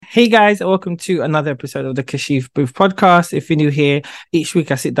Hey guys, and welcome to another episode of the Kashif Booth podcast. If you're new here, each week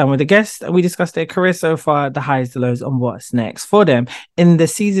I sit down with a guest and we discuss their career so far, the highs, the lows, and what's next for them. In the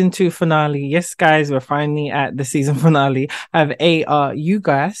season 2 finale, yes guys, we're finally at the season finale. I have AR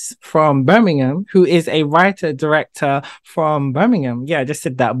Ugas from Birmingham, who is a writer director from Birmingham. Yeah, I just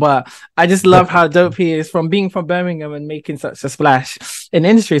said that, but I just love how dope he is from being from Birmingham and making such a splash in the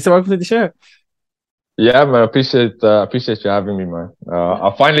industry. So welcome to the show. Yeah, man, appreciate you having me, man.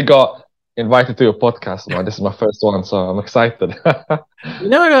 I finally got invited to your podcast, man. This is my first one, so I'm excited. You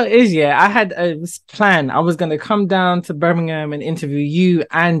know what it is, yeah? I had a plan. I was going to come down to Birmingham and interview you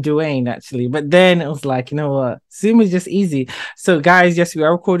and Dwayne, actually. But then it was like, you know what? Zoom is just easy. So, guys, yes, we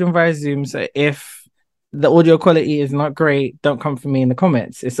are recording via Zoom. So if the audio quality is not great, don't come for me in the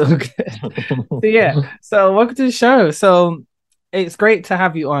comments. It's all good. So, yeah. So, welcome to the show. So, it's great to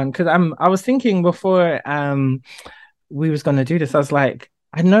have you on because I was thinking before we was going to do this, I was like,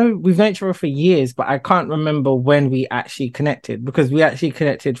 I know we've known each other for years, but I can't remember when we actually connected because we actually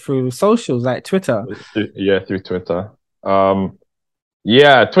connected through socials like Twitter. Yeah, through Twitter.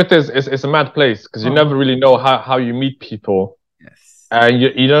 Yeah, Twitter is a mad place because you never really know how you meet people. Yes. And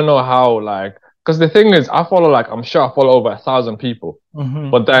you don't know how, like, because the thing is, I'm sure I follow over 1,000 people.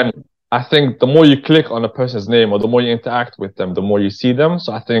 But then I think the more you click on a person's name or the more you interact with them, the more you see them.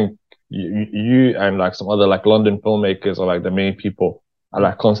 So I think you and like some other like London filmmakers are like the main people I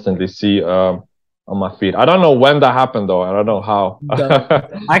like constantly see on my feed. I don't know when that happened though. I don't know how.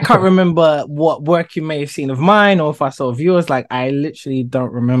 I can't remember what work you may have seen of mine or if I saw of yours. Like I literally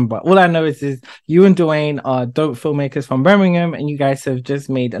don't remember. All I know is you and Dwayne are dope filmmakers from Birmingham and you guys have just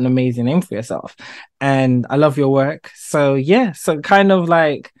made an amazing name for yourself. And I love your work. So yeah, so kind of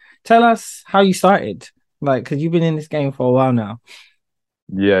like tell us how you started, like, because you've been in this game for a while now.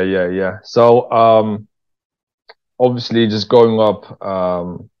 Yeah. So, obviously, just growing up,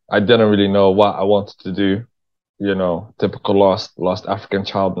 I didn't really know what I wanted to do. You know, typical lost African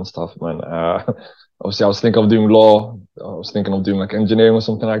child and stuff, man. Obviously, I was thinking of doing law. I was thinking of doing like engineering or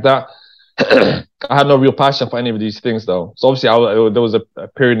something like that. I had no real passion for any of these things, though. So obviously, there was a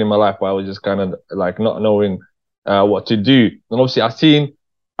period in my life where I was just kind of like not knowing what to do. And obviously,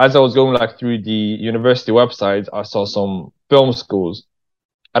 as I was going like through the university websites, I saw some film schools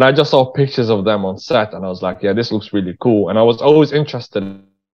and I just saw pictures of them on set and I was like, yeah, this looks really cool. And I was always interested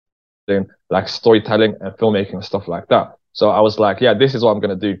in like storytelling and filmmaking and stuff like that. So I was like, yeah, this is what I'm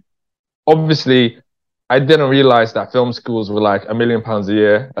going to do. Obviously, I didn't realize that film schools were like £1 million a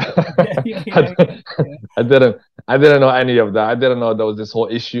year. I didn't know any of that. I didn't know there was this whole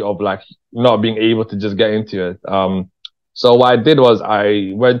issue of like not being able to just get into it. So what I did was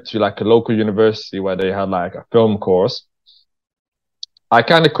I went to like a local university where they had like a film course. I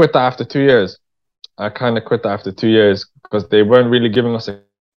kind of quit that after 2 years. Because they weren't really giving us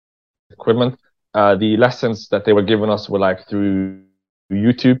equipment. The lessons that they were giving us were like through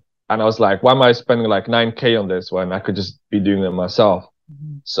YouTube. And I was like, why am I spending like 9K on this when I could just be doing it myself?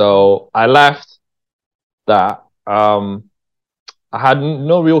 So I left that. I had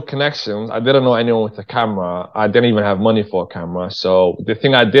no real connections. I didn't know anyone with a camera. I didn't even have money for a camera. So the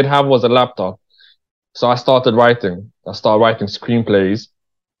thing I did have was a laptop. So I started writing. I started writing screenplays.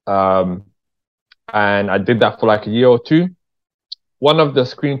 And I did that for like a year or two. One of the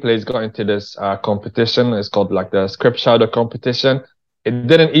screenplays got into this competition. It's called like the Script Shadow competition. It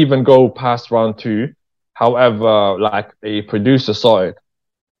didn't even go past round 2. However, like a producer saw it.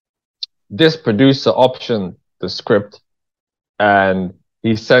 This producer optioned the script and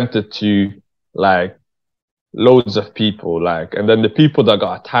he sent it to like loads of people, like, and then the people that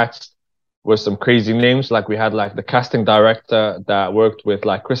got attached were some crazy names. Like we had like the casting director that worked with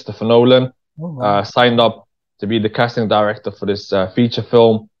like Christopher Nolan, signed up to be the casting director for this feature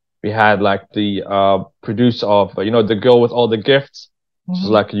film. We had like the producer of, The Girl with All the Gifts, which was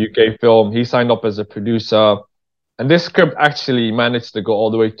like a UK film. He signed up as a producer. And this script actually managed to go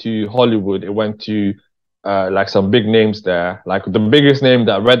all the way to Hollywood. It went to like some big names there. Like the biggest name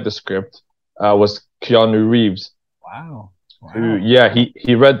that read the script was Keanu Reeves. Wow. Who, yeah,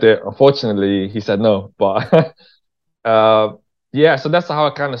 he read it. Unfortunately, he said no. But yeah, so that's how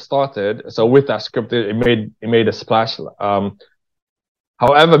I kind of started. So with that script, it made a splash.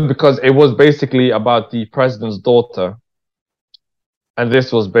 However, because it was basically about the president's daughter, and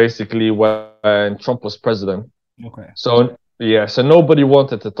this was basically when Trump was president. Okay. So yeah, so nobody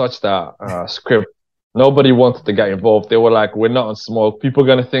wanted to touch that script. Nobody wanted to get involved. They were like, we're not on smoke. People are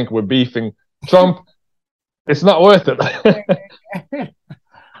going to think we're beefing Trump. It's not worth it.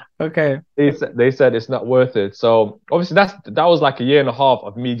 Okay. They said it's not worth it. So obviously that was like a year and a half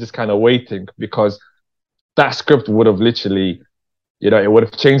of me just kind of waiting because that script would have literally you know, it would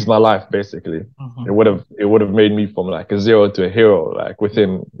have changed my life basically. It would have made me from like a zero to a hero, like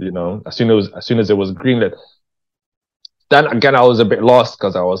within, you know, as soon as it was greenlit. Then again, I was a bit lost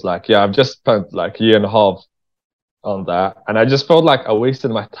because I was like, yeah, I've just spent like a year and a half on that, and I just felt like I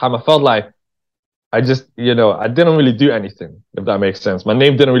wasted my time. I felt like I just, you know, I didn't really do anything, if that makes sense. My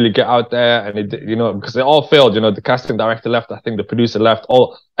name didn't really get out there, and it, you know, because it all failed. You know, the casting director left, I think the producer left.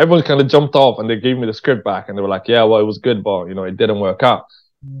 Everyone kind of jumped off, and they gave me the script back, and they were like, "Yeah, well, it was good, but you know, it didn't work out."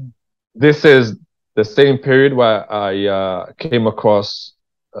 This is the same period where I came across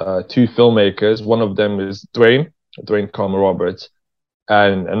two filmmakers. One of them is Dwayne Carmer Roberts,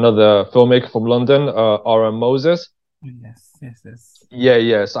 and another filmmaker from London, R.M. Moses. Yes.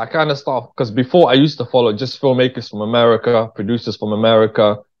 Yeah. So I kind of stopped because before I used to follow just filmmakers from America, producers from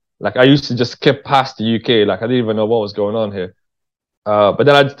America. Like I used to just skip past the UK. Like I didn't even know what was going on here. But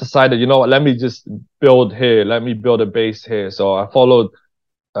then I just decided, you know what, let me just build here. Let me build a base here. So I followed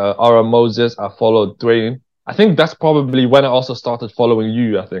R.M. Moses. I followed Dwayne. I think that's probably when I also started following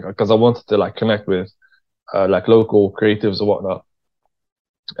you, I think, because I wanted to like connect with like local creatives or whatnot.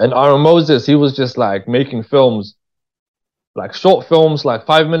 And R.M. Moses, he was just like making films, like short films, like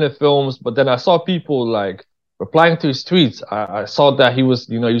 5-minute films. But then I saw people like replying to his tweets. I saw that he was,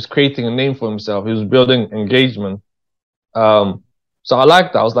 you know, he was creating a name for himself. He was building engagement. So I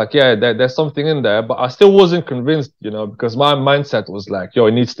liked that. I was like, yeah, there's something in there. But I still wasn't convinced, you know, because my mindset was like, yo,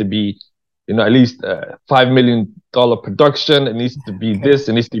 it needs to be, you know, at least $5 million production. It needs to be this.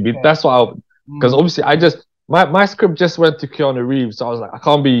 It needs to be. That's why, because obviously I just, my script just went to Keanu Reeves. So I was like, I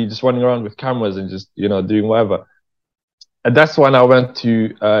can't be just running around with cameras and just, you know, doing whatever. And that's when I went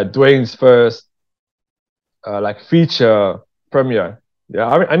to Dwayne's first like feature premiere. Yeah,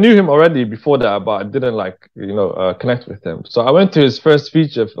 I knew him already before that, but I didn't like, you know, connect with him. So I went to his first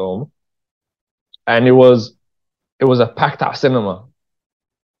feature film, and it was a packed out cinema.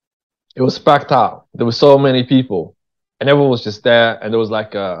 It was packed out. There were so many people, and everyone was just there, and there was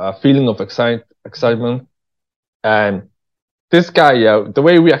like a feeling of excitement. And this guy, yeah, the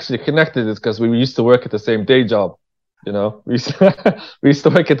way we actually connected is because we used to work at the same day job. You know, we used to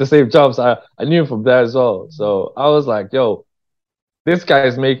work at the same jobs. I knew him from there as well. So I was like, yo, this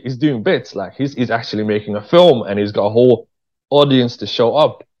guy he's doing bits. Like he's actually making a film, and he's got a whole audience to show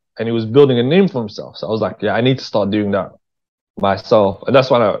up, and he was building a name for himself. So I was like, yeah, I need to start doing that myself. And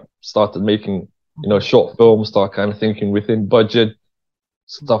that's when I started making, you know, short films, start kind of thinking within budget,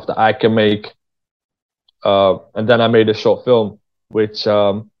 stuff that I can make. And then I made a short film, which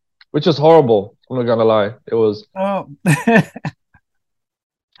was horrible. I'm not gonna lie. It was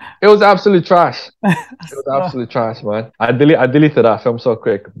it was absolute trash. It was absolute trash, man. I deleted that film so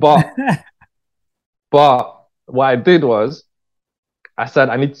quick. But what I did was I said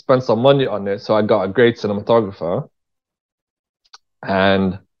I need to spend some money on it. So I got a great cinematographer,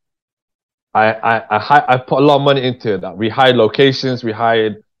 and I put a lot of money into it. That we hired locations, we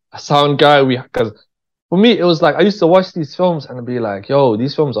hired a sound guy. Because for me it was like I used to watch these films and be like, yo,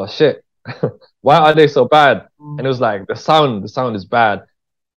 these films are shit. Why are they so bad? And it was like the sound is bad.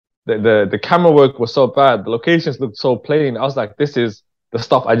 The camera work was so bad. The locations looked so plain. I was like, this is the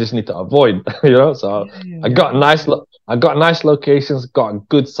stuff I just need to avoid, you know. So I got nice locations, got a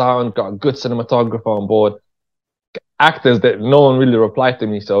good sound, got a good cinematographer on board. Actors that no one really replied to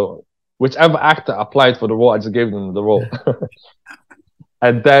me. So whichever actor applied for the role, I just gave them the role.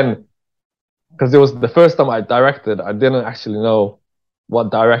 And then, because it was the first time I directed, I didn't actually know what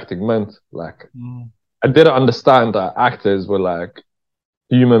directing meant. Like, I didn't understand that actors were like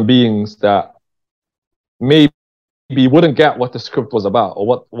human beings that maybe wouldn't get what the script was about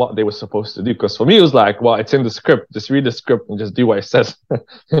or what they were supposed to do. Because for me, it was like, well, it's in the script. Just read the script and just do what it says.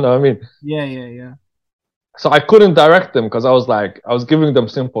 You know what I mean? Yeah. So I couldn't direct them because I was giving them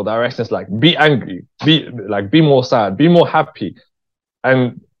simple directions like be angry, be more sad, be more happy,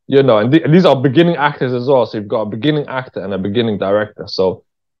 and you know, and these are beginning actors as well. So you've got a beginning actor and a beginning director. So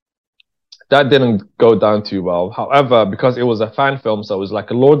that didn't go down too well. However, because it was a fan film, so it was like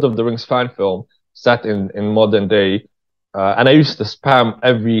a Lord of the Rings fan film set in modern day, and I used to spam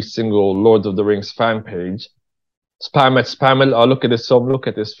every single Lord of the Rings fan page, spam it. Oh, look at this film, look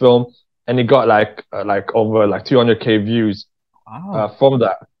at this film, and it got like over like 200K views. Wow. From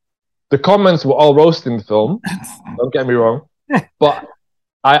that. The comments were all roasting the film. Don't get me wrong, but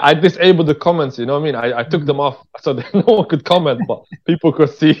I disabled the comments, you know what I mean? I took them off so that no one could comment, but people could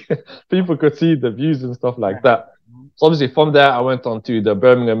see the views and stuff like that. So obviously from there I went on to the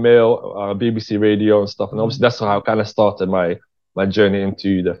Birmingham Mail, BBC Radio and stuff, and obviously that's how I kind of started my journey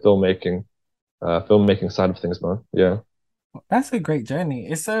into the filmmaking side of things, man. Yeah. That's a great journey.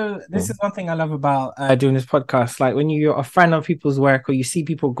 This is Mm. one thing I love about doing this podcast. Like when you're a fan of people's work or you see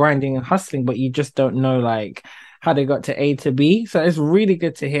people grinding and hustling, but you just don't know like how they got to A to B. So it's really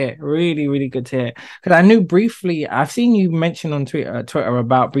good to hear. Really, really good to hear. Because I knew briefly, I've seen you mention on Twitter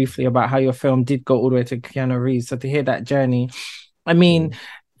about briefly about how your film did go all the way to Keanu Reeves. So to hear that journey, I mean, Mm.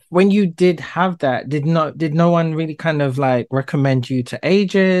 when you did have that, did no one really kind of like recommend you to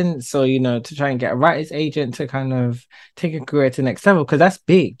agents or to try and get a writer's agent to kind of take a career to the next level? Because that's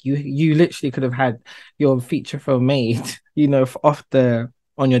big. You literally could have had your feature film made, off the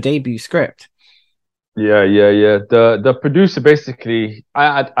on your debut script. Yeah, yeah, yeah. The producer basically,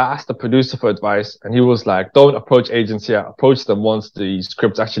 I asked the producer for advice, and he was like, "Don't approach agents yet. Approach them once the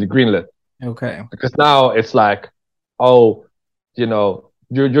script's actually greenlit." Okay. Because now it's like, oh,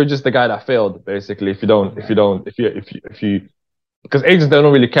 you're just the guy that failed, basically. If you because agents they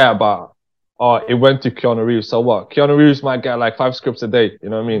don't really care about, oh, it went to Keanu Reeves, so what? Keanu Reeves might get like 5 scripts a day. You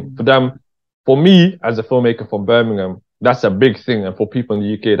know what I mean? For them, for me as a filmmaker from Birmingham, that's a big thing, and for people in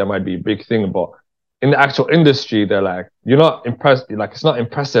the UK, that might be a big thing. But in the actual industry, they're like, you're not impressed. Like, it's not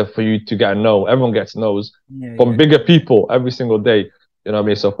impressive for you to get a no. Everyone gets no's Yeah, from yeah. bigger people every single day. You know what I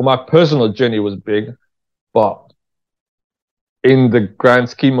mean? So for my personal journey, it was big, but in the grand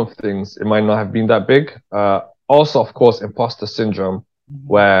scheme of things, it might not have been that big. Also, of course, imposter syndrome, Mhm.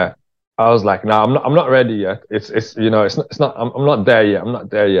 where I was like, nah, I'm not ready yet. It's not, I'm not there yet. I'm not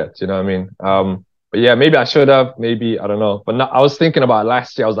there yet. You know what I mean? But yeah, maybe I should have, maybe, I don't know. But I was thinking about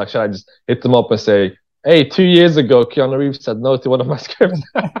last year. I was like, should I just hit them up and say, hey, 2 years ago, Keanu Reeves said no to one of my scripts.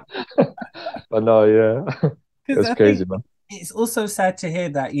 But no, yeah, Because it's I crazy, think man. it's also sad to hear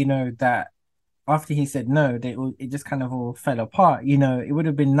that, that after he said no, it just kind of all fell apart. It would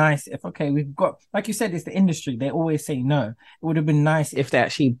have been nice if, okay, we've got, like you said, it's the industry. They always say no. It would have been nice if they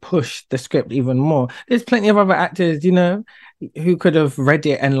actually pushed the script even more. There's plenty of other actors, who could have read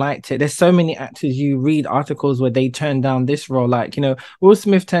it and liked it. There's so many actors you read articles where they turned down this role. Like, Will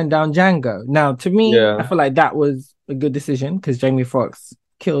Smith turned down Django. Now, to me, I Yeah. feel like that was a good decision because Jamie Foxx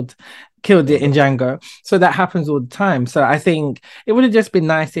killed it in Django. So that happens all the time. So I think it would have just been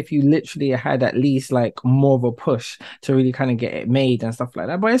nice if you literally had at least like more of a push to really kind of get it made and stuff like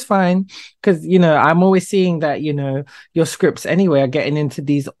that. But it's fine because I'm always seeing that your scripts anyway are getting into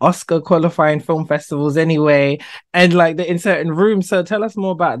these Oscar qualifying film festivals anyway, and like they're in certain rooms. So tell us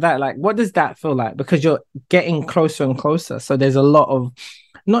more about that. Like, what does that feel like? Because you're getting closer and closer. So there's a lot of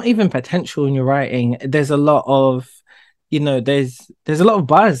not even potential in your writing. There's a lot of there's a lot of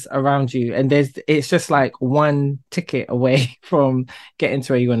buzz around you, and it's just like one ticket away from getting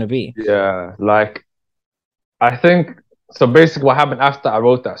to where you want to be. Yeah. Like, I think so. Basically, what happened after I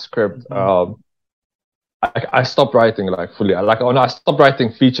wrote that script, Mhm. I stopped writing like fully. Like, oh no, I stopped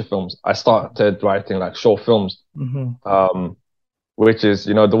writing feature films. I started writing like short films, Mhm. which is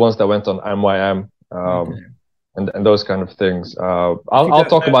the ones that went on MYM, Okay. and those kind of things. If I'll you I'll don't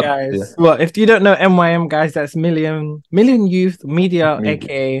talk know, about, yeah, guys, well, if you don't know MYM, guys, that's Million Youth Media,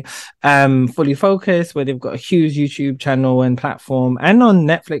 media. aka Fully Focused, where they've got a huge YouTube channel and platform, and on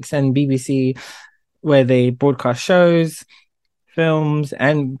Netflix and BBC, where they broadcast shows, films,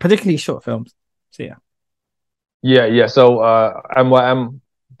 and particularly short films. So yeah. Yeah, yeah. So MYM,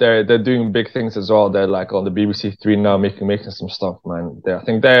 they're doing big things as well. They're like on the BBC Three now, making some stuff, man. I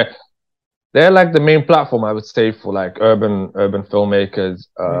think they're like the main platform, I would say, for like urban filmmakers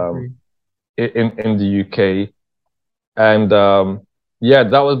I agree. in the UK. And yeah,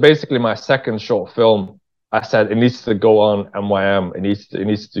 that was basically my second short film. I said it needs to go on MYM. It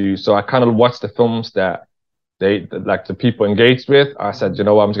needs to. So I kind of watched the films that like the people engaged with. I said, you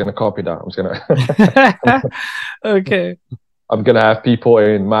know what, I'm just gonna copy that. Okay. I'm gonna have people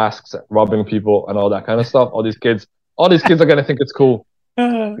in masks robbing people and all that kind of stuff. All these kids are gonna think it's cool.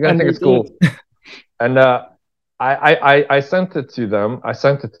 They're gonna And think they it's did. cool. And I sent it to them. I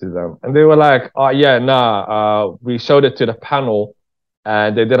sent it to them, and they were like, "Oh yeah, nah." We showed it to the panel,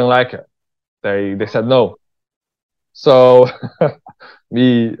 and they didn't like it. They said no. So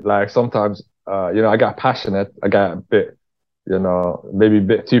me, like, sometimes, I got passionate. I got a bit, maybe a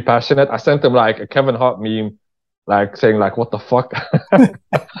bit too passionate. I sent them like a Kevin Hart meme, like saying like, "What the fuck."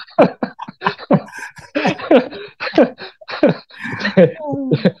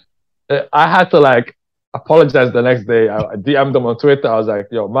 I had to like apologize the next day. I DM'd them on Twitter. I was like,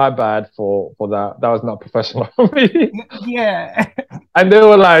 "Yo, my bad for that. That was not professional of me." Yeah. And they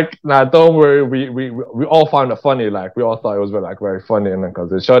were like, "Nah, don't worry. We all found it funny. Like, we all thought it was like very funny, and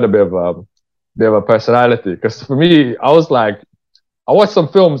because it showed a bit of a personality. Because for me, I was like, I watched some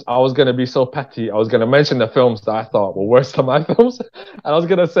films. I was gonna be so petty. I was gonna mention the films that I thought were worse than my films, and I was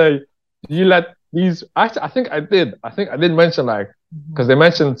gonna say, "You let these actually, I think I did mention like Mhm. because they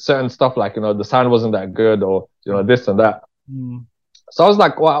mentioned certain stuff like the sound wasn't that good or Oh, this and that. mm. So I was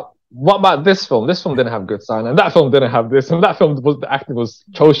like, well, what about this film? This film didn't have good sound, and that film didn't have this, and that film was the acting was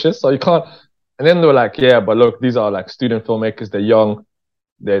atrocious. So you can't. And then they were like, yeah, but look, these are like student filmmakers. They're young.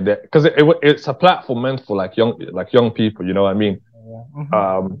 They because it's a platform meant for like young people. You know what I mean? Yeah. Mhm.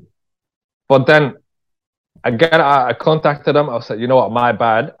 Um, but then again, I contacted them. I said, you know what, my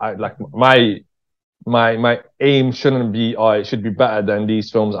bad. I like my aim shouldn't be, oh, it should be better than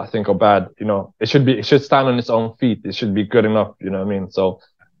these films I think are bad. It should stand on its own feet. It should be good enough. You know what I mean? So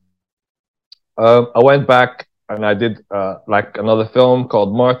I went back and I did like another film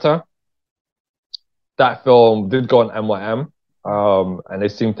called Marta. That film did go on MYM. And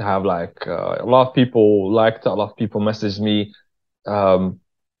it seemed to have like a lot of people liked it. A lot of people messaged me. Um,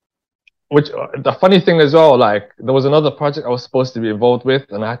 which the funny thing as well, like there was another project I was supposed to be involved with,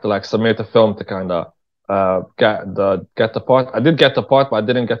 and I had to like submit a film to kind of get the part. I did get the part, but I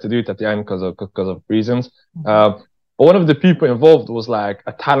didn't get to do it at the end because of reasons. Mhm. But one of the people involved was like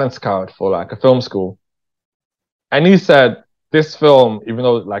a talent scout for like a film school, and he said this film, even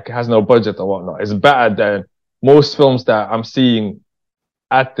though like it has no budget or whatnot, is better than most films that I'm seeing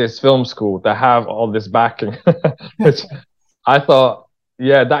at this film school that have all this backing, which I thought,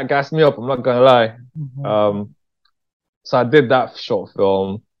 yeah, that gassed me up. I'm not gonna lie. Mhm. Um, so I did that short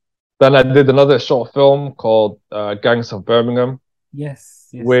film. Then I did another short film called Gangs of Birmingham, Yes,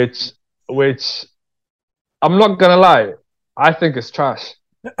 yes. which which I'm not gonna lie, I think it's trash.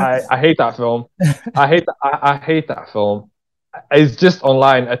 I hate that film. I hate that film. It's just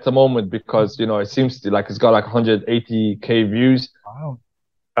online at the moment because it seems to like it's got like 180K views.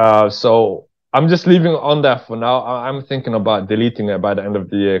 Wow. So I'm just leaving it on there for now. I'm thinking about deleting it by the end of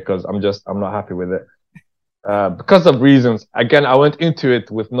the year because I'm not happy with it. Because of reasons. Again, I went into it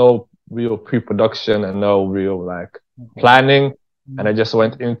with no real pre-production and no real like Okay. planning, and I Mm. just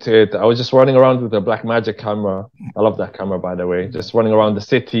went into it. I was just running around with a Black Magic camera. I love that camera, by the way. Just running around the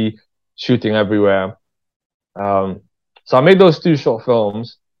city, shooting everywhere. Um, so I made those two short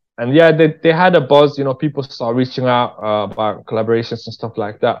films, and yeah, they had a buzz. People started reaching out about collaborations and stuff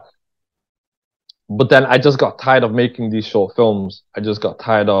like that. But then I just got tired of making these short films. I just got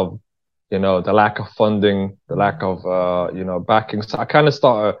tired of, the lack of funding, the lack of, backing. So I kind of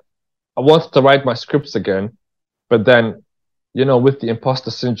started, I wanted to write my scripts again, but then, with the imposter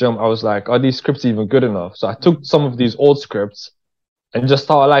syndrome, I was like, are these scripts even good enough? So I took some of these old scripts and just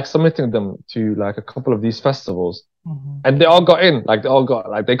started like submitting them to like a couple of these festivals. Mhm. And they all got in, like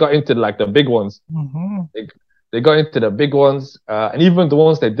they got into like the big ones. Mhm. They, they got into the big ones, and even the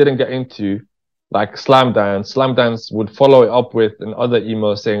ones they didn't get into, like Slam Dance. Slam Dance would follow it up with another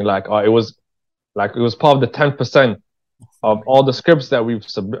email saying like, it was part of the 10% of all the scripts that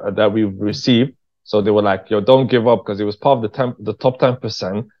we've received. So they were like, yo, don't give up because it was part of the top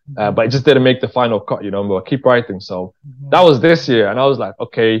 10%, Mhm. but it just didn't make the final cut. But keep writing. So that Mhm. was this year, and I was like,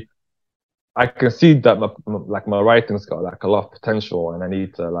 okay, I can see that my writing's got like a lot of potential, and I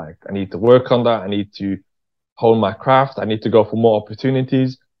need to work on that. I need to hone my craft. I need to go for more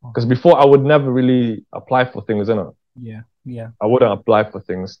opportunities because Okay. before I would never really apply for things, Yeah. Yeah. I wouldn't apply for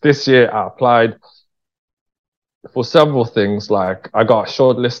things. This year I applied for several things. Like I got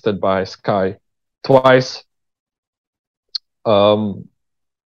shortlisted by Sky twice. Um,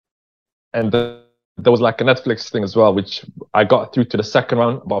 and there was like a Netflix thing as well, which I got through to the second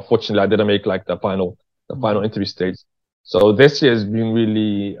round, but unfortunately I didn't make like the final Mhm. interview stage. So this year has been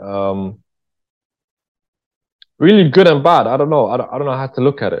really really good and bad. I don't know. I don't know how to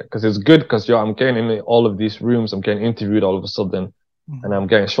look at it because it's good because I'm getting in all of these rooms. I'm getting interviewed all of a sudden, and Mhm. I'm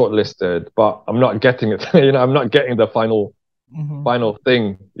getting shortlisted, but I'm not getting it. I'm not getting the final Mhm. final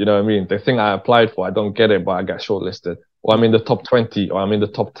thing. You know what I mean? The thing I applied for, I don't get it, but I get shortlisted, or I'm Yeah. in the top 20, or I'm in the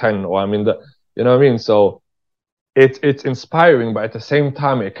top 10, or I'm in the. You know what I mean? So it's inspiring, but at the same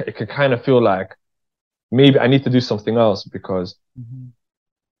time, it can kind of feel like maybe I need to do something else because Mhm.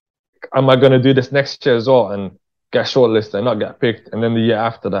 am I going to do this next year as well and get shortlisted and not get picked? And then the year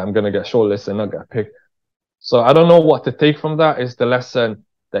after that, I'm going to get shortlisted and not get picked. So I don't know what to take from that. Is the lesson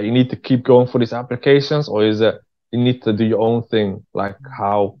that you need to keep going for these applications, or is it you need to do your own thing, like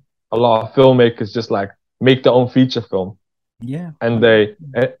how a lot of filmmakers just like make their own feature film Yeah. and they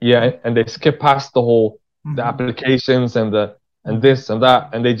skip past the Mhm. applications and Mhm. this and that,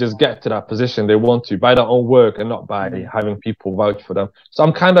 and they just get to that position they want to by their own work and not by Yeah. having people vouch for them. So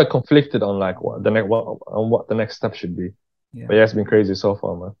I'm kind of conflicted on like what the next step should be. Yeah. But yeah, it's been crazy so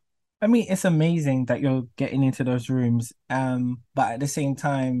far, man. I mean, it's amazing that you're getting into those rooms. But at the same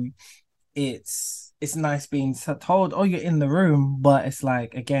time, it's nice being told, oh, you're in the room, but it's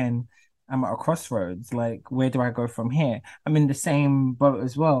like again, I'm at a crossroads. Like, where do I go from here? I'm in the same boat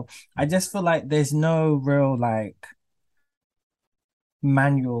as well. I just feel like there's no real like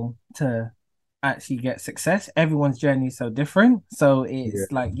manual to actually get success. Everyone's journey is so different. So Yeah,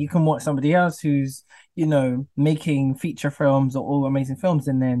 it's like you can watch somebody else who's, making feature films or all amazing films,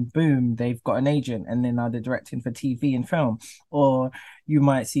 and then boom, they've got an agent and then now they're directing for TV and film. Or you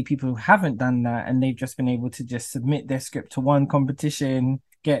might see people who haven't done that and they've just been able to just submit their script to one competition,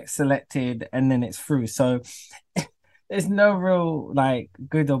 get selected, and then it's through. So there's no real like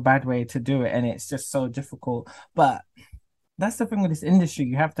good or bad way to do it, and it's just so difficult. But that's the thing with this industry.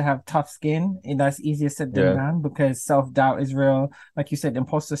 You have to have tough skin, and that's easier said than yeah, done because self-doubt is real. Like you said,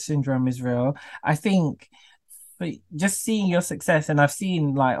 imposter syndrome is real. I think for just seeing your success, and I've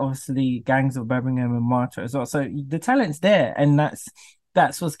seen like obviously Gangs of Birmingham and Martyr as well. So the talent's there, and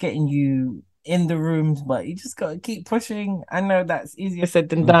that's what's getting you in the rooms, but you just gotta keep pushing. I know that's easier said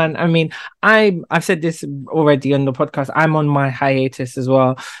than done. I mean, I've said this already on the podcast. I'm on my hiatus as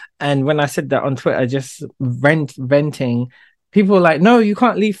well. And when I said that on Twitter, just venting, people were like, no, you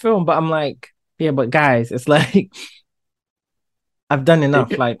can't leave film. But I'm like, yeah, but guys, it's like I've done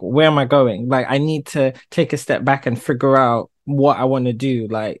enough. Like, where am I going? Like, I need to take a step back and figure out what I want to do.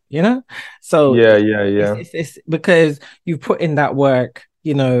 Like, So yeah, yeah, yeah. it's because you put in that work.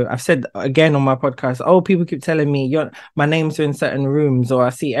 I've said again on my podcast, oh, people keep telling me my name's in certain rooms, or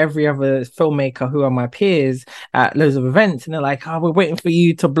I see every other filmmaker who are my peers at loads of events, and they're like, oh, we're waiting for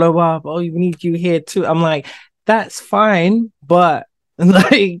you to blow up. Oh, we need you here too. I'm like, that's fine, but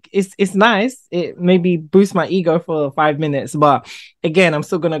like it's nice. It maybe boosts my ego for 5 minutes, but again, I'm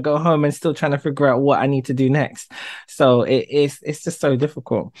still gonna go home and still trying to figure out what I need to do next. So it's just so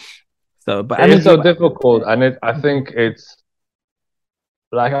difficult. So, but I It mean, is so difficult, and I think it's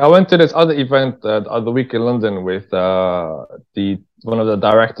like I went to this other event the other week in London with the one of the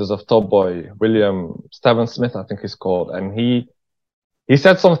directors of Top Boy, William Steven Smith, I think he's called, and he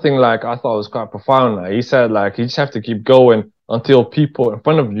said something like I thought was quite profound. He said like you just have to keep going until people in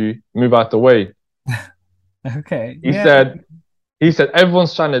front of you move out the way. okay, He yeah, said he said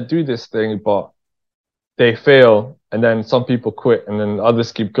everyone's trying to do this thing, but they fail, and then some people quit, and then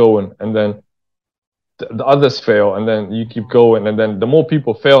others keep going, and then the others fail, and then you keep going, and then the more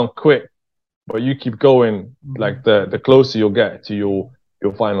people fail and quit, but you keep going, like the closer you'll get to your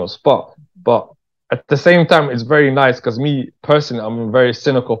final spot. But at the same time, it's very nice because me personally, I'm a very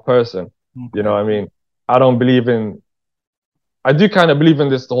cynical person. You know what I mean? I don't believe in. I do kind of believe in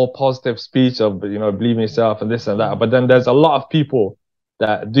this the whole positive speech of believe in yourself and this and that. But then there's a lot of people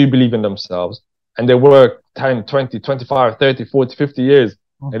that do believe in themselves and they work 10, 20, 25, 30, 40, 50 years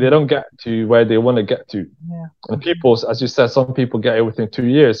and they don't get to where they want to get to. Yeah. And people, as you said, some people get it within 2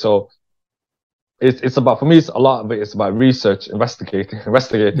 years. So it's about, for me, it's a lot of it. It's about research, investigating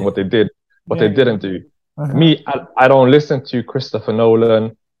what they did, what they didn't do. Me, I don't listen to Christopher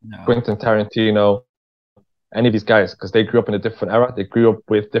Nolan, Quentin Tarantino, any of these guys, because they grew up in a different era. They grew up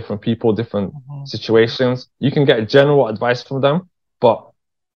with different people, different situations. You can get general advice from them, but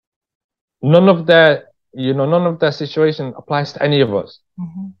none of their situation applies to any of us.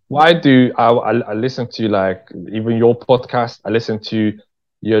 Why do I listen to like even your podcast? I listen to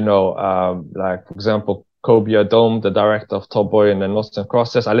like for example Kobe Adom, the director of Top Boy and then Lost in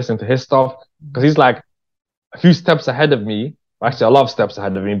Process. I listen to his stuff because he's like a few steps ahead of me. Actually, a lot of steps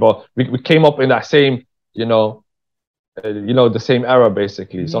ahead of me, but we came up in that same the same era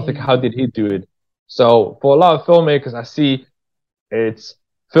basically. So I think, how did he do it? So for a lot of filmmakers, I see it's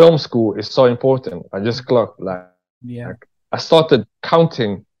film school is so important. I just clocked like I started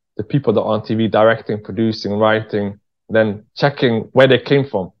counting the people that are on TV, directing, producing, writing, then checking where they came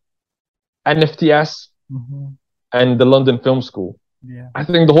from. NFTS and the London Film School. I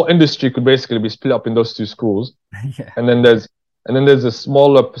think the whole industry could basically be split up in those two schools. And then there's a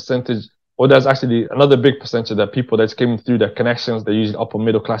smaller percentage, or there's actually another big percentage that people that came through their connections. They're usually upper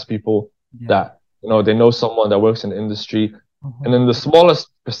middle class people that they know someone that works in the industry. And then the smallest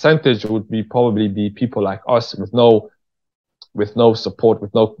percentage would probably be people like us with no support,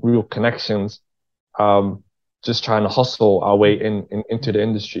 with no real connections, just trying to hustle our way into the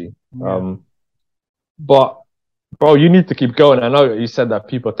industry. But bro, you need to keep going. I know you said that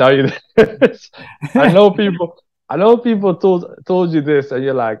people tell you this. I know people told you this, and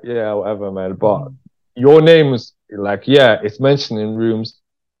you're like, yeah, whatever, man. But your name is like, it's mentioned in rooms.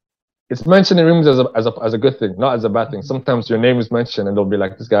 It's mentioned in rooms as a good thing, not as a bad thing. Sometimes your name is mentioned, and they'll be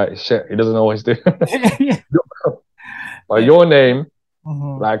like, this guy is shit. He doesn't know what he's doing. But your name,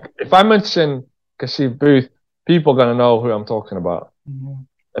 like, if I mention Kashif Booth, people are gonna know who I'm talking about.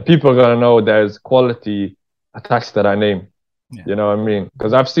 And people are gonna know there's quality attached to that name. Yeah. You know what I mean?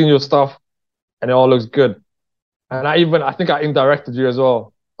 Because I've seen your stuff and it all looks good. And I think I indirected you as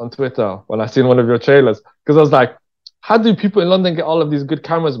well on Twitter when I seen one of your trailers. Because I was like, how do people in London get all of these good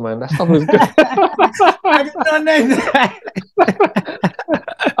cameras, man? That stuff looks good. I did not know that.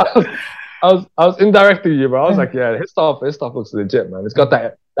 I was, I was indirecting you, bro. I was like, yeah, his stuff looks legit, man. It's got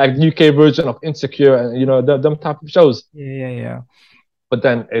that like UK version of Insecure and you know them type of shows. Yeah, yeah, But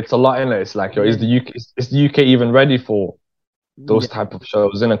then it's a lot in it. It's like, yo, yeah. is the UK even ready for those Yeah. type of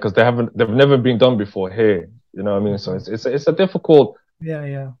shows in it? Because they've never been done before here. You know what I mean? So it's a difficult Yeah,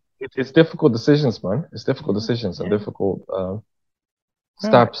 yeah. it's difficult decisions, man. It's difficult Yeah, decisions and yeah. difficult No,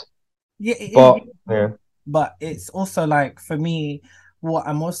 steps. yeah, it is. But yeah, But it's also like for me, what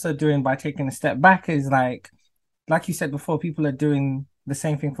I'm also doing by taking a step back is like you said before, people are doing the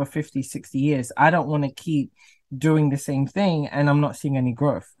same thing for 50, 60 years. I don't want to keep doing the same thing and I'm not seeing any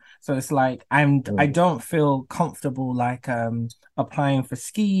growth. So it's like I mm, don't feel comfortable like applying for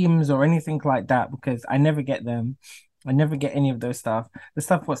schemes or anything like that because I never get them. I never get any of those stuff. The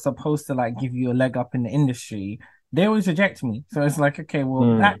stuff what's supposed to like give you a leg up in the industry, they always reject me. So it's like, okay,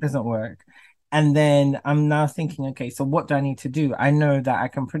 well, that mm, doesn't work. And then I'm now thinking, okay, so what do I need to do? I know that I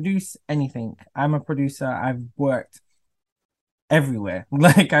can produce anything. I'm a producer. I've worked everywhere.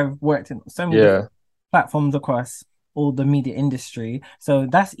 Like I've worked in so many different yeah, platforms across all the media industry. So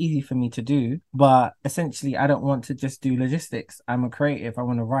that's easy for me to do. But essentially, I don't want to just do logistics. I'm a creative. I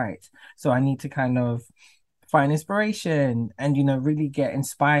want to write. So I need to kind of find inspiration and, really get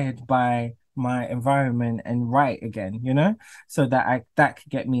inspired by my environment and write again, so that could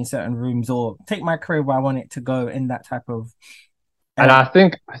get me in certain rooms or take my career where I want it to go in that type of and area.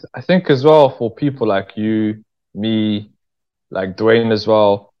 I think as well for people like you, me, like Dwayne as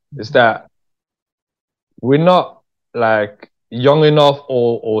well, is that we're not like young enough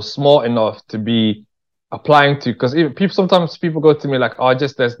or smart enough to be applying to because people sometimes people go to me like, oh,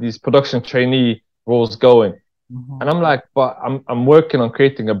 just there's these production trainee roles going. Mhm. And I'm like, but I'm working on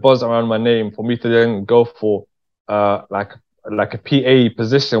creating a buzz around my name for me to then go for like a PA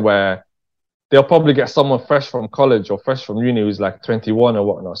position where they'll probably get someone fresh from college or fresh from uni who's like 21 or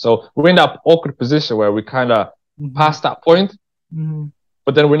whatnot. So we're in that awkward position where we kind of Mhm. past that point, Mhm.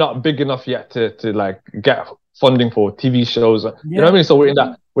 but then we're not big enough yet to like get funding for TV shows. You know what I Yeah. mean? So we're in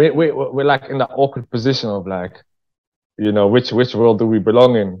that we're like in that awkward position of like, you know, which world do we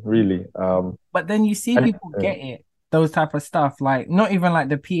belong in, really? But then you see And people get it, those type of stuff, like not even like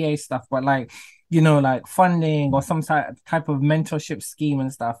the PA stuff, but like, like funding or some type of mentorship scheme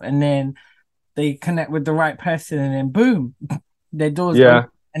and stuff. And then they connect with the right person and then boom, their doors open. yeah,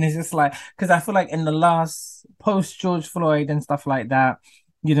 And it's just like, because I feel like in the last post George Floyd and stuff like that,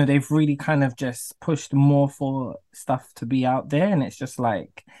 they've really kind of just pushed more for stuff to be out there. And it's just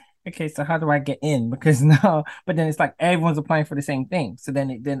like, okay, so how do I get in? Because now, but then it's like everyone's applying for the same thing. So then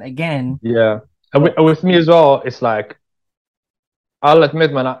again, yeah. And well, with me as well, it's like I'll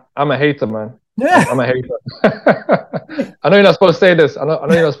admit, man, I'm a hater, man. I'm a hater. I know you're not supposed to say this. I know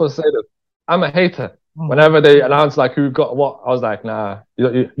you're not supposed to say this. I'm a hater. Mhm. Whenever they announce like who got what, I was like, nah,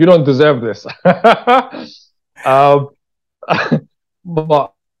 you don't deserve this. um, Mhm.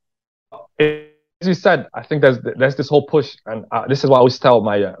 but as you said, I think there's this whole push, and this is what I always tell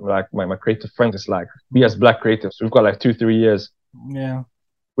my like my creative friends. It's like we as black creatives, we've got like 2 3 years. Yeah.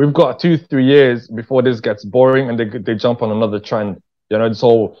 We've got 2 3 years before this gets boring, and they jump on another trend. You know, this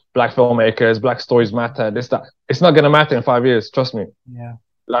whole black filmmakers, black stories matter. This that it's not gonna matter in 5 years. Trust me. Yeah.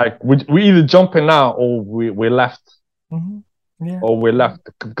 Like we either jump in now or we're left Hmm. Yeah. or we're left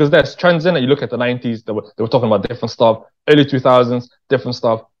because there's trends in it. You look at the 90s, they were talking about different stuff. Early 2000s, different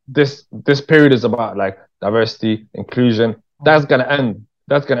stuff. This period is about like diversity, inclusion. Mhm. That's gonna end.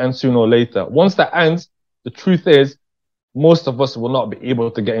 That's gonna end sooner or later. Once that ends, the truth is most of us will not be able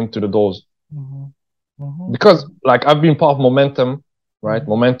to get into the doors Mhm. Mhm. because like I've been part of Momentum, right? Mhm.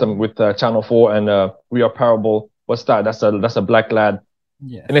 Momentum with Channel 4 and We Are Parable. What's that? That's a Black Lad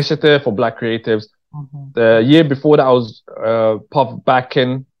Yes. initiative for Black creatives. Mhm. The year before that, I was part of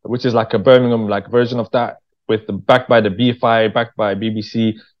Backin, which is like a Birmingham like version of that, with backed by the BFI, backed by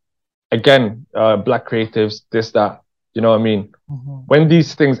BBC. Again, Black creatives, this that. You know what I mean? Mhm. When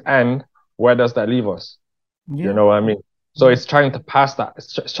these things end, where does that leave us? You Yeah. know what I mean? So Yeah. it's trying to pass that.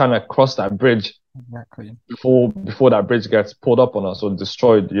 It's trying to cross that bridge Exactly. before that bridge gets pulled up on us or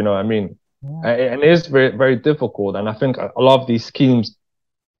destroyed. You know what I mean? Yeah. And it is very very difficult. And I think a lot of these schemes,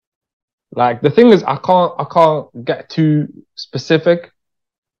 like the thing is, I can't get too specific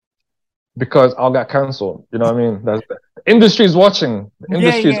because I'll get cancelled. You know what I mean? The industry is watching. The Yeah.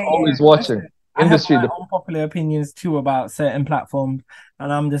 industry is Yeah. Yeah. always watching. Listen, I have Industry, my unpopular opinions too about certain platforms,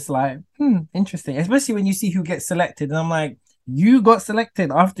 and I'm just like, interesting. Especially when you see who gets selected, and I'm like, you got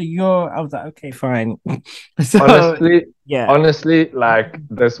selected after your. I was like, okay, fine. So Honestly, yeah. honestly, like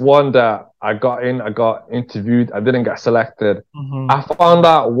there's one that I got in, I got interviewed, I didn't get selected. Mm-hmm. I found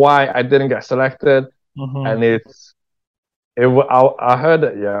out why I didn't get selected, Mm-hmm. and I heard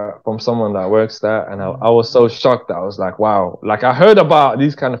it, yeah, from someone that works there, and I Mm-hmm. was so shocked that I was like, wow, like I heard about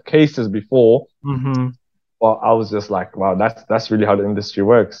these kind of cases before, Mm-hmm. but I was just like, wow, that's really how the industry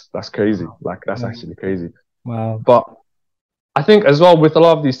works. That's crazy. Like that's Wow. actually crazy. Wow. But I think as well with a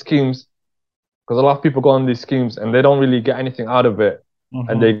lot of these schemes, because a lot of people go on these schemes and they don't really get anything out of it, and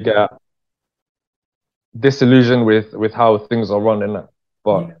Mm-hmm. they get disillusioned with how things are running.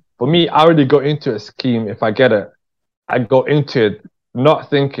 But Yeah. for me, I already go into a scheme. If I get it, I go into it not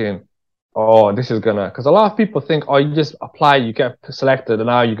thinking, oh, this is gonna. Because a lot of people think, oh, you just apply, you get selected, and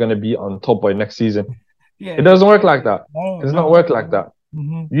now you're gonna be on Top Boy next season. Yeah. It Yeah. doesn't work like that. No, It does not no. work like that.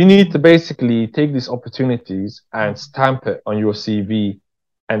 Mm-hmm. You need to basically take these opportunities and stamp it on your CV,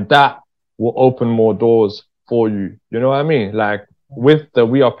 and that will open more doors for you. You know what I mean? Like with the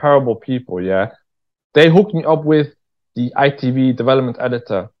We Are Parable people, yeah, they hooked me up with the ITV development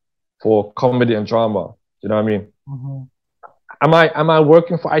editor for comedy and drama. You know what I mean? Mm-hmm. Am I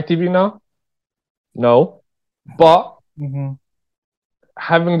working for ITV now? No, but Mm-hmm.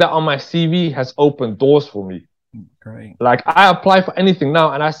 having that on my CV has opened doors for me. Great. Like I apply for anything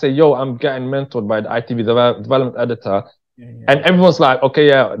now, and I say, "Yo, I'm getting mentored by the ITV development editor," Yeah. and Yeah. everyone's like, "Okay,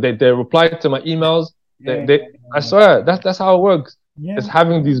 yeah." They reply to my emails. Yeah. I swear that's how it works. It's Yeah.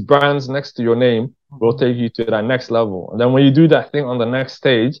 having these brands next to your name will Mhm. take you to that next level, and then when you do that thing on the next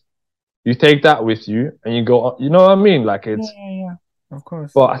stage, you take that with you and you go. You know what I mean? Like Yeah. it's. Yeah. Yeah. Of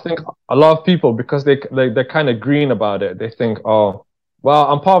course. But I think a lot of people, because they're kind of green about it, they think, oh, well,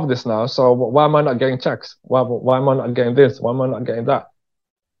 I'm part of this now, so why am I not getting checks? Why am I not getting this? Why am I not getting that?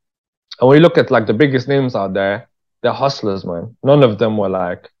 And when you look at like the biggest names out there, they're hustlers, man. None of them were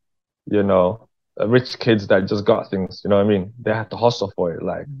like, you know, rich kids that just got things. You know what I mean? They had to hustle for it.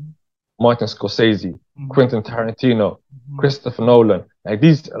 Like Mhm. Martin Scorsese, Mhm. Quentin Tarantino, Mhm. Christopher Nolan. Like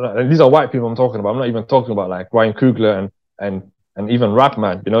these are white people I'm talking about. I'm not even talking about like Ryan Coogler and even Rap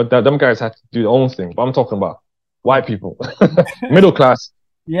Man. You know, them guys had to do their own thing. But I'm talking about white people, middle class,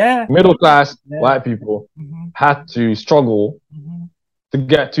 Yeah. middle class Yeah. white people Mhm. had to struggle Mhm. to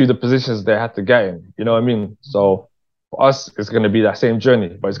get to the positions they had to get in. You know what I mean? Mhm. So for us, it's going to be that same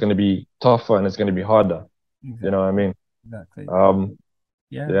journey, but it's going to be tougher and it's going to be harder. You know what I Exactly. mean? Exactly. Um,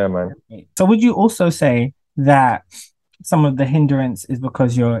 Yeah. yeah, man. So would you also say that some of the hindrance is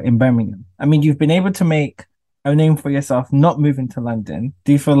because you're in Birmingham? I mean, you've been able to make a name for yourself not moving to London.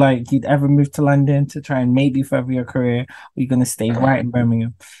 Do you feel like you'd ever move to London to try and maybe further your career, or you're gonna stay right in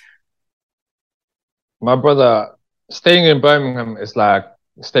Birmingham? My brother, staying in Birmingham is like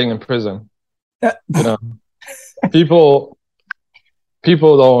staying in prison. You know, people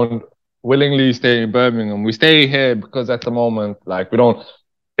people don't willingly stay in Birmingham. We stay here because at the moment, like we don't.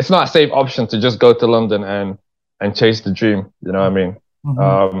 It's not a safe option to just go to London and chase the dream. You know what I mean? Mhm.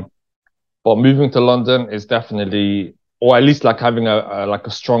 Um, but moving to London is definitely, or at least like having a like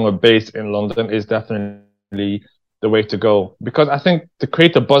a stronger base in London is definitely the way to go. Because I think to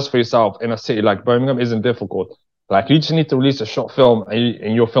create a buzz for yourself in a city like Birmingham isn't difficult. Like you just need to release a short film,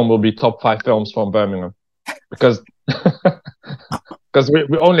 and your film will be top 5 films from Birmingham. Because because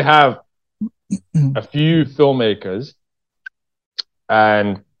we only have a few filmmakers,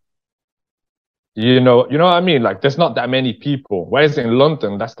 and you know what I mean? Like there's not that many people. Whereas in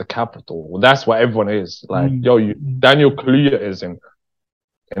London, that's the capital. That's where everyone is. Like, Mm. yo, Mm. Daniel Kaluuya is in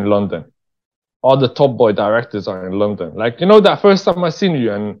London. All the top boy directors are in London. Like, you know, that first time I seen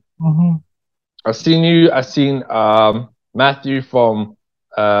you, and Mhm. I seen Matthew from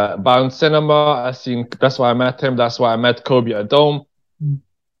Bound Cinema. I seen that's why I met him. That's why I met Kobe at Dome. Mm.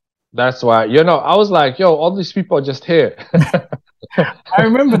 That's why, I was like, yo, all these people are just here. I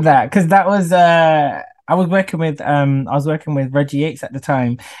remember that because that was I was working with Reggie Yates at the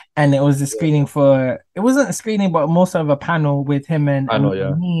time, and it was a screening for, it wasn't a screening but more so of a panel with him I and know,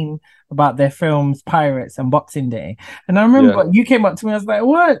 yeah. Mean about their films Pirates and Boxing Day. And I Yeah. remember you came up to me, I was like,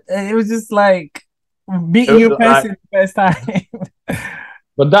 what? And it was just like meeting you in Like, person the first time.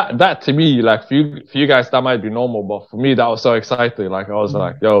 but that to me, like for you guys, that might be normal, but for me, that was so exciting. Like I was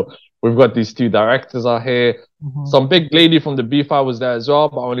like, yo, we've got these two directors out here. Mhm. Some big lady from the B5 was there as well,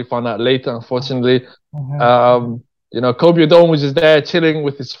 but I only found out later, unfortunately. Mhm. Kobe Dome was just there chilling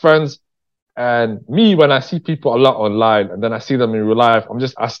with his friends. And me, when I see people a lot online and then I see them in real life,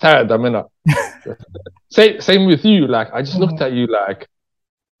 I stare at them in a same with you. Like I just looked Mhm. at you like,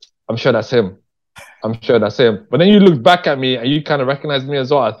 I'm sure that's him. I'm sure that's him. But then you looked back at me and you kind of recognized me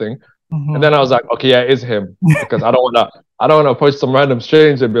as well, I think. And Mhm. then I was like, okay, yeah, it is him. Because I don't want to approach some random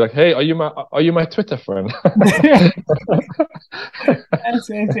stranger and be like, "Hey, are you my Twitter friend?" Yes,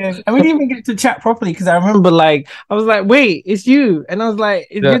 yes, yes. And we didn't even get to chat properly because I remember like I was like, wait, it's you. And I was like,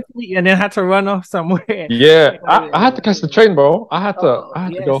 it's Yeah, good to meet you. And then I had to run off somewhere. yeah. I had to Yeah. catch the train, bro. Oh, I had to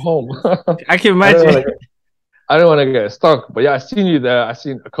go yes, home. yes. I can I didn't want imagine. to I didn't want to get stuck. But yeah, I seen you there. I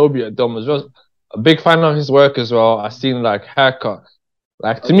seen Kobe at Dom as well. A big fan of his work as well. I seen like Haircut.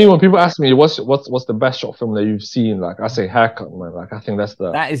 Like Oh to me, yeah. when people ask me what's the best short film that you've seen, like I say Haircut, man. Like I think that's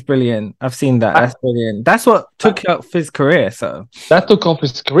the That is brilliant. I've seen that. I, That's brilliant. That's what took off his career. So that took off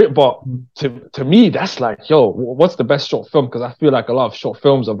his career. But mm. to me, that's like, yo, what's the best short film? Because I feel like a lot of short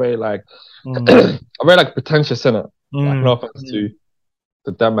films are very like Mm. are very like pretentious in it. Like no Mm. offense Mm.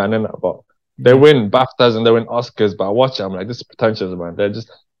 to that man in it, but they Yeah. win BAFTAs and they win Oscars. But I watch it, I'm like, this is pretentious, man. They're just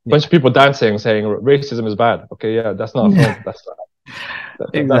a Yeah. bunch of people dancing, saying racism is bad. Okay, yeah, that's not a film. That's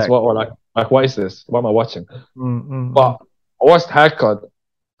Exactly. what or like what is this? What am I watching? Mm, mm, mm, But I watched Haircut,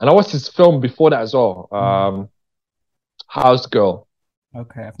 and I watched his film before that as well. mm. House Girl,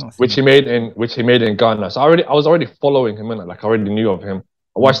 Okay, I've not seen that. which he made in Ghana. So I was already following him in it. Like I already knew of him.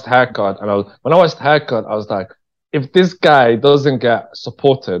 I Mm. watched Haircut, and when I watched Haircut, I was like, if this guy doesn't get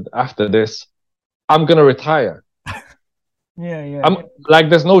supported after this, I'm gonna retire. Yeah, yeah, I'm yeah. like,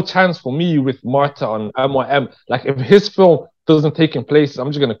 there's no chance for me with Marta on MYM. Like, if his film doesn't take in place, I'm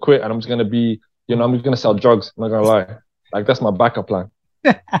just gonna quit and I'm just gonna be, Mm. I'm just gonna sell drugs. I'm not gonna lie. Like, that's my backup plan.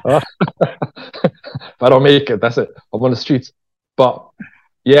 If I don't make it, that's it. I'm on the streets. But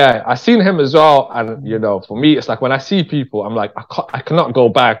yeah, I seen him as well, and for me, it's like when I see people, I'm like, I cannot go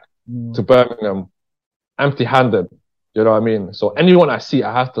back to Mm. Birmingham empty-handed. You know what I mean? So anyone I see,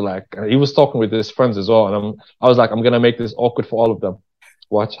 I have to like. And he was talking with his friends as well, and I was like, I'm gonna make this awkward for all of them.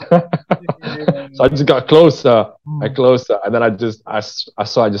 Watch. Yeah, So I just got closer and mm. closer, and then I just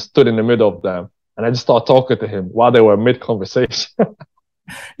stood in the middle of them, and I just started talking to him while they were mid conversation.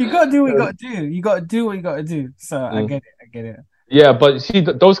 You gotta do what you gotta do. You gotta do what you gotta do. So I Mm. get it. I get it. Yeah, but you see,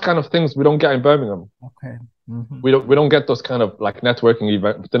 those kind of things we don't get in Birmingham. Okay. Hmm. We don't get those kind of like networking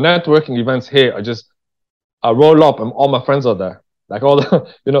events. The networking events here are just I roll up and all my friends are there. Like all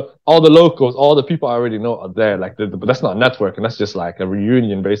the all the locals, all the people I already know are there. Like but that's not networking. That's just like a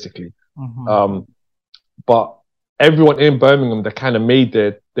reunion basically. Hmm. Um, but everyone in Birmingham that kind of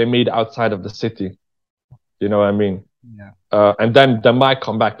they made it outside of the city. You know what I mean? Yeah. And then they might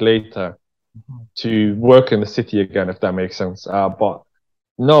come back later Mhm. to work in the city again, if that makes sense. But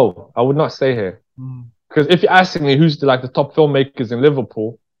no, I would not stay here. Mm. Because if you're asking me who's the top filmmakers in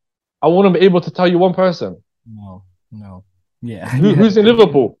Liverpool, I wouldn't be able to tell you one person. No, no. Yeah, yeah. Who's in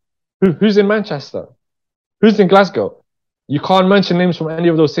Liverpool? Who's in Manchester? Who's in Glasgow? You can't mention names from any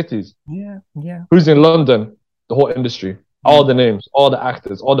of those cities. Yeah, yeah. Who's in London? The whole industry, all Mm. the names, all the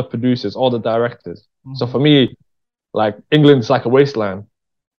actors, all the producers, all the directors. So Mhm. for me, like England's like a wasteland,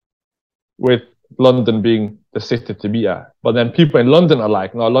 with London being the city to be at. But then people in London are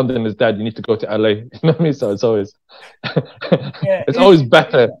like, no, London is dead. You need to go to LA. You know what I mean? So it's always, Yeah, it's always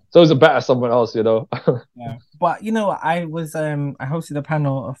better. It's always better somewhere else, you know. yeah. But I hosted a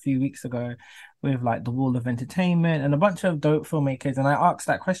panel a few weeks ago with like the Wall of Entertainment and a bunch of dope filmmakers, and I asked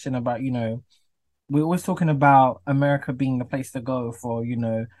that question about, we're always talking about America being the place to go for,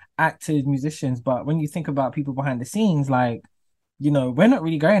 actors, musicians, but when you think about people behind the scenes, like, we're not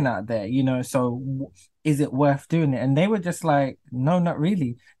really going out there, so is it worth doing it? And they were just like, no, not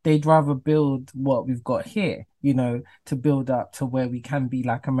really. They'd rather build what we've got here, to build up to where we can be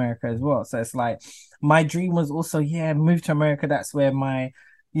like America as well. So it's like my dream was also, yeah, move to America. That's where my,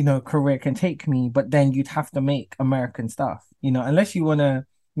 career can take me. But then you'd have to make American stuff, unless you want to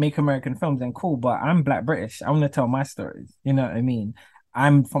make American films, then cool. But I'm Black British. I want to tell my stories. You know what I mean?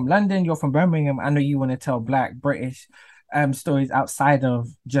 I'm from London. You're from Birmingham. I know you want to tell Black British stories outside of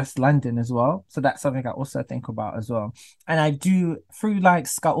just London as well. So that's something I also think about as well. And I do through like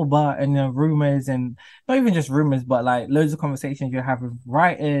scuttlebutt and rumors, and not even just rumors, but like loads of conversations you have with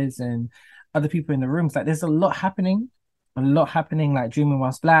writers and other people in the rooms. Like there's a lot happening. Like Dreaming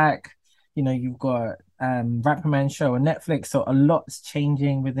Whilst Black. You've got Rapper Man show on Netflix. So a lot's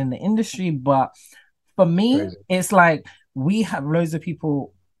changing within the industry. But for me, Crazy. it's like we have loads of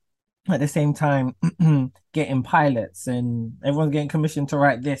people at the same time getting pilots and everyone's getting commissioned to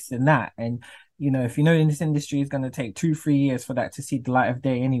write this and that. And if in this industry, it's going to take 2-3 years for that to see the light of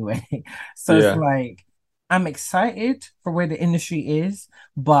day anyway. So it's Yeah. like I'm excited for where the industry is,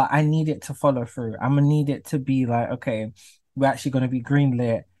 but I need it to follow through. I'm gonna need it to be like, okay, we're actually going to be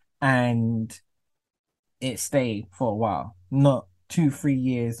greenlit and it stay for a while, not 2-3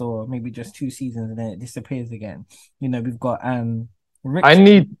 years or maybe just 2 seasons and then it disappears again. We've got I Rich.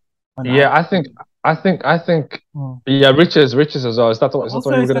 need, Oh, no, yeah, I think I think Mm. yeah, riches as well. But Is that what also,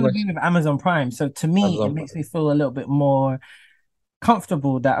 you were it's gonna going to be mention? with Amazon Prime. So to me, it Amazon makes Prime. me feel a little bit more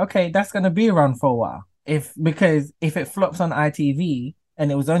comfortable that, okay, that's going to be around for a while. Because if it flops on ITV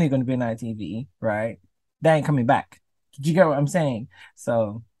and it was only going to be on ITV, right? They ain't coming back. Did you get what I'm saying?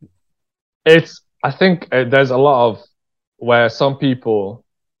 So, It's I think there's a lot of where some people,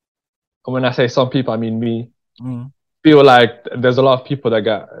 and when I say some people, I mean me, mm, feel like there's a lot of people that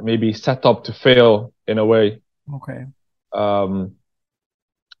got maybe set up to fail in a way. okay. Um,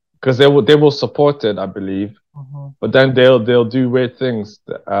 because they will support it, I believe, Hmm. but then they'll do weird things.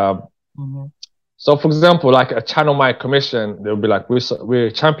 Hmm. So for example, like a channel might commission, they'll be like, we're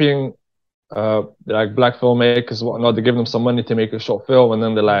championing like black filmmakers, whatnot. They give them some money to make a short film, and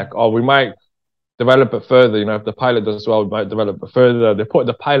then they're like, oh, we might develop it further. You know, if the pilot does well, we might develop it further. They put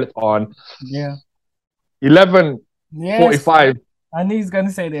the pilot on Yeah. eleven Yes. 45, I knew he's going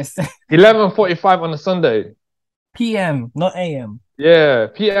to say this. 11:45 on a Sunday. PM, not AM. Yeah,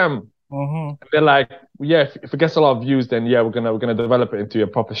 PM. Hmm. They're like, yeah, if it gets a lot of views, then yeah, we're gonna develop it into a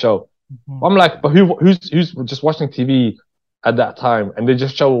proper show. Hmm. I'm like, but who's just watching TV at that time, and they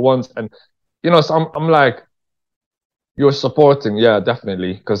just show it once, and so I'm like, you're supporting, yeah,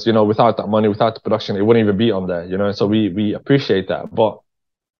 definitely, because without that money, without the production, it wouldn't even be on there, So we appreciate that, but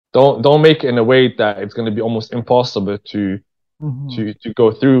don't make it in a way that it's gonna be almost impossible to Hmm. to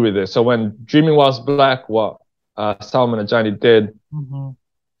go through with it. So when Dreaming Whilst Black, what Salman Ajani did, Hmm.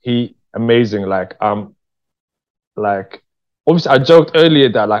 he amazing. Like obviously I joked earlier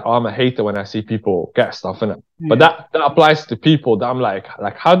that like, oh, I'm a hater when I see people get stuff in it. But Yeah. that applies to people that I'm like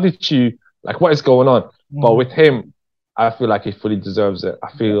how did you like what is going on? But with Hmm. him, I feel like he fully deserves it. Yeah.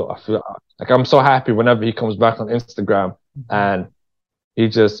 I feel like I'm so happy whenever he comes back on Instagram Hmm. and he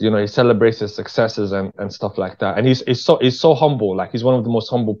just he celebrates his successes and stuff like that. And he's so humble. Like he's one of the most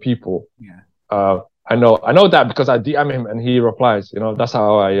humble people. Yeah. Uh I know that because I DM him and he replies. That's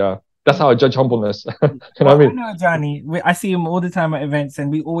how I judge humbleness. You know what Well, I I mean? know Johnny. I see him all the time at events,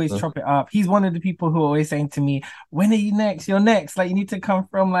 and we always chop it up. He's one of the people who are always saying to me, "When are you next? You're next. Like you need to come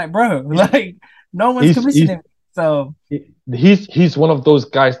from like, bro. Like no one's He's he's commissioning." So he's one of those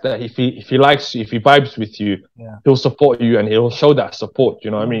guys that if he likes you, if he vibes with you, yeah, he'll support you and he'll show that support.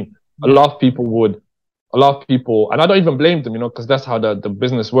 You know what I yeah, mean? yeah, A lot of people, and I don't even blame them, because that's how the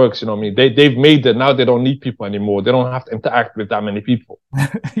business works. You know what I mean? They've made it now. They don't need people anymore. They don't have to interact with that many people.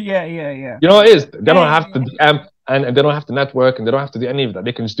 yeah, yeah, yeah, You know, it is. They yeah, don't have to DM and they don't have to network and they don't have to do any of that.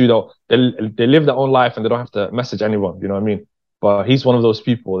 They can just do that. They live their own life and they don't have to message anyone. You know what I mean? But he's one of those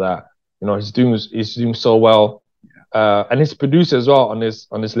people that he's doing so well. And his producer as well on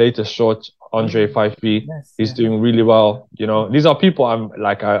his latest short, yeah. Andre 5B, Yes, he's yeah. doing really well. These are people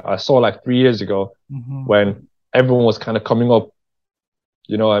I saw like 3 years ago Hmm. when everyone was kind of coming up.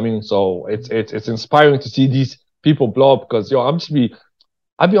 You know what I mean? So it's inspiring to see these people blow up because I'll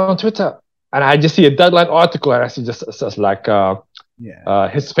be on Twitter and I just see a deadline article and I see just says like Yeah,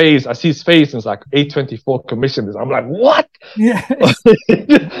 his face. I see his face and it's like A24 commissioned this. I'm like, what? yes,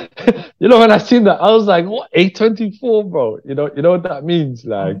 When I seen that, I was like, what? A24, bro. You know what that means? mhm,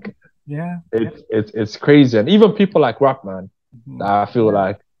 Like yeah, it's crazy. And even people like Rap Man, mhm, that I feel yeah,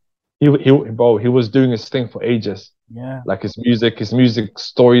 like he was doing his thing for ages. yeah, Like his music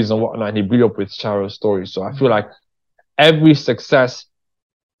stories and whatnot. And he blew up with Charo's stories. So I feel mhm, like every success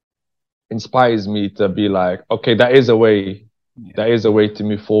inspires me to be like, okay, that is a way. yeah, There is a way to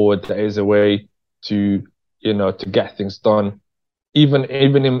move forward. There is a way to, to get things done. Even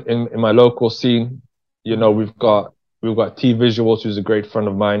in my local scene, mhm, we've got T Visuals, who's a great friend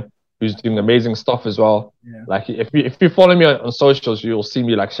of mine, who's doing amazing stuff as well. yeah, Like if you follow me on socials, you'll see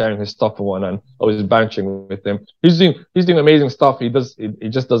me like sharing his stuff and whatnot. And always bantering with him. He's doing amazing stuff. He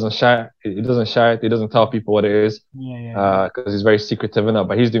just doesn't share. He doesn't share it. He doesn't tell people what it is. yeah, yeah, yeah. Because he's very secretive in it.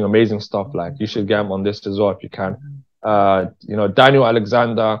 But he's doing amazing stuff. Like Mhm, you should get him on this as well if you can. mhm. Daniel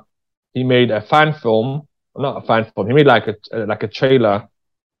Alexander, he made a fan film, not a fan film. He made like a trailer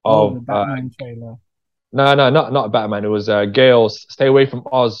Oh, the of Batman trailer. no, not Batman. It was Gale's Stay Away from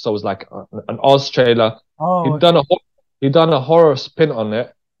Oz. So it was like an Oz trailer. Oh, He'd done okay. a he'd done a horror spin on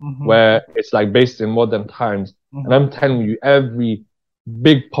it Hmm. where it's like based in modern times. And Hmm. I'm telling you, every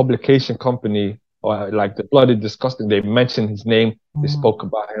big publication company or like the Bloody Disgusting, they mentioned his name. They Hmm. spoke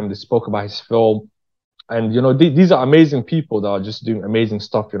about him. They spoke about his film. And these are amazing people that are just doing amazing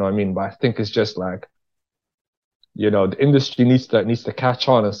stuff. You know what I mean? But I think it's just like the industry needs to catch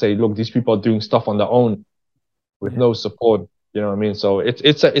on and say, look, these people are doing stuff on their own with Yeah, no support. You know what I mean? So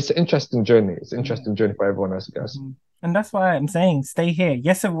it's an interesting journey. It's an yeah. interesting journey for everyone else, I guess. Mhm. And that's why I'm saying stay here.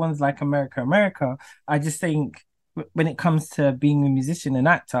 Yes, everyone's like America, America. I just think when it comes to being a musician and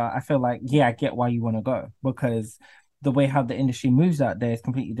actor, I feel like, yeah, I get why you want to go, because the way how the industry moves out there is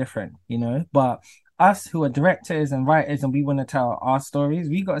completely different, you know. But us who are directors and writers and we want to tell our stories,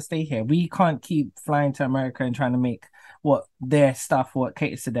 we got to stay here. We can't keep flying to America and trying to make what their stuff, what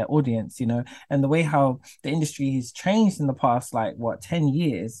caters to their audience, you know. And the way how the industry has changed in the past, like what, 10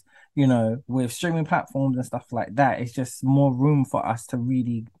 years, you know, with streaming platforms and stuff like that, it's just more room for us to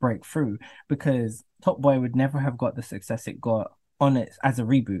really break through, because Top Boy would never have got the success it got on it as a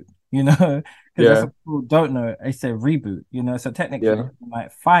reboot, you know, because that's Yeah, what people don't know. It's a reboot, you know, so technically yeah,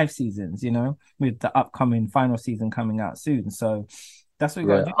 like 5 seasons, you know, with the upcoming final season coming out soon. So that's what we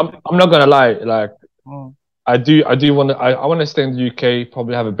yeah. gotta I'm not gonna lie. Like, do. I do want to. I want to stay in the UK.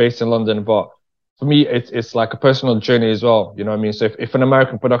 Probably have a base in London, but for me, it's like a personal journey as well. You know what I mean? So if an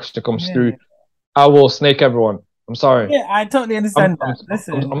American production comes Yeah, through, I will snake everyone. I'm sorry. yeah, I totally I'm understand I'm that.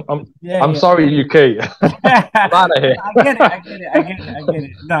 Listen, I'm I'm, yeah, I'm yeah. sorry, UK. I'm out of here. I get it. I get it. I get it. I get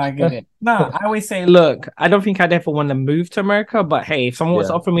it. No, I get it. No, I always say, look, I don't think I'd ever want to move to America, but hey, if someone wants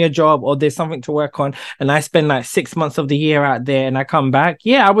to Yeah, offer me a job or there's something to work on and I spend like 6 months of the year out there and I come back,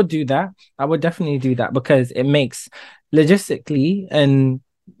 yeah, I would do that. I would definitely do that because it makes logistically and,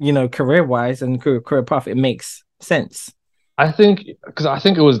 you know, career wise and career path, it makes sense. I think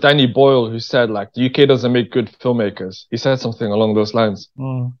it was Danny Boyle who said like the UK doesn't make good filmmakers. He said something along those lines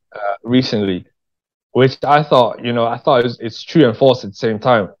Mm, recently, which I thought, it's true and false at the same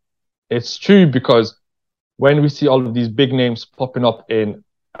time. It's true because when we see all of these big names popping up in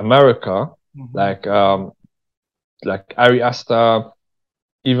America, mhm, like Ari Aster,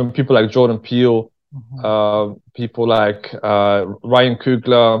 even people like Jordan Peele, mhm, people like Ryan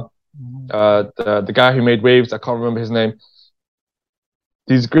Coogler, mhm. the guy who made Waves, I can't remember his name.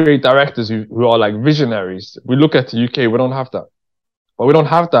 These great directors who are like visionaries. We look at the UK, we don't have that. But we don't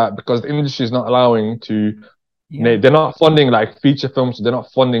have that because the industry is not allowing to, Yeah, they're not funding like feature films, they're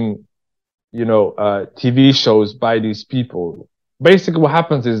not funding, TV shows by these people. Basically, what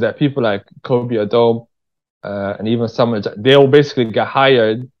happens is that people like Kobe Adom and even some, they'll basically get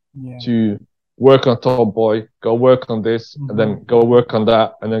hired yeah. to work on Top Boy, go work on this, and Mhm. then go work on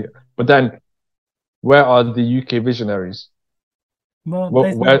that, but then where are the UK visionaries? Well, Where,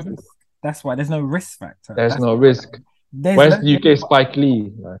 there's no where risk. That's why there's no risk factor. there's That's no the risk. problem. There's Where's loads the of UK people. Spike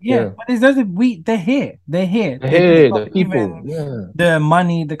Lee? Like, Yeah, yeah, but there's loads of they're here. They're here. They're just hey, not the people, given yeah, the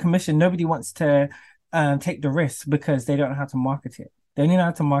money, the commission. Nobody wants to take the risk because they don't know how to market it. They only know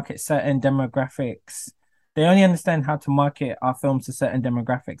how to market certain demographics. They only understand how to market our films to certain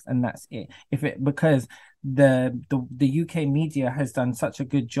demographics, and that's it. If it because the UK media has done such a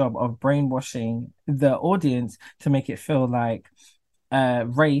good job of brainwashing the audience to make it feel like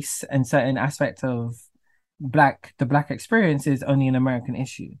race and certain aspects of the black experience is only an American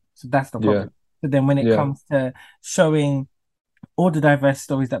issue. So that's the yeah, problem. So then when it yeah. comes to showing all the diverse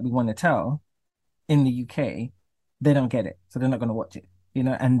stories that we want to tell in the UK, they don't get it. So they're not going to watch it, you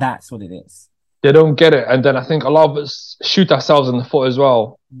know, and that's what it is. They don't get it, and then I think a lot of us shoot ourselves in the foot as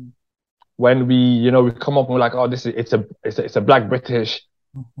well Mm-hmm. when we come up and we're like, oh, this is it's a Black British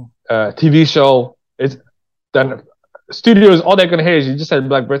Mm-hmm. TV show. It's then studios, all they're gonna hear is you just said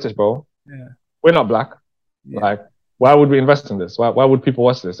Black British, bro. Yeah. We're not black. Yeah. Like, why would we invest in this? Why would people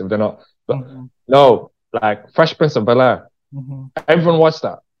watch this if they're not? But Mm-hmm. no, like Fresh Prince of Bel-Air, Mm-hmm. everyone watched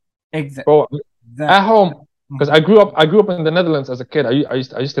that, Exactly. bro. At Exactly. home, because Mm-hmm. I grew up in the Netherlands as a kid. I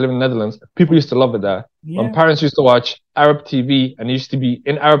used to live in the Netherlands. People used to love it there. My Yeah. parents used to watch Arab TV, and it used to be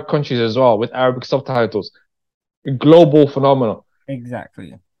in Arab countries as well with Arabic subtitles. A global phenomenon.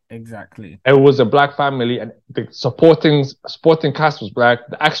 Exactly. Exactly. It was a black family, and the supporting cast was black.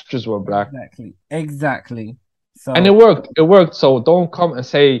 The extras were black, Exactly. Exactly. and it So worked. It worked. So don't come and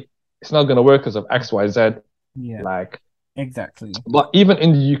say it's not gonna work because of X, Y, Z. yeah, Like, exactly. but even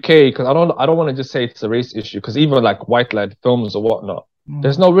in the UK, because I don't want to just say it's a race issue, because even like white led films or whatnot,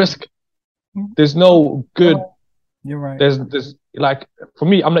 there's Mm-hmm. no risk. There's no You're good. right. You're right. There's like, for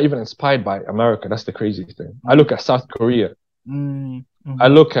me, I'm not even inspired by America. That's the crazy thing. I Mm, look at South Korea. I mhm.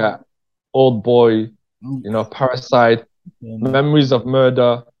 look at Old Boy, Mm, Parasite, brilliant. Memories of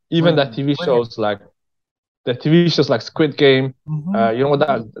Murder, even that Brilliant. TV Brilliant. shows like Squid Game. Mhm.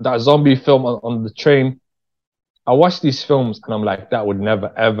 That zombie film on the train. I watch these films and I'm like, that would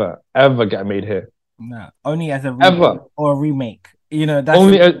never, ever, ever get made here. No, only as a reboot Ever. or a remake. You know, that's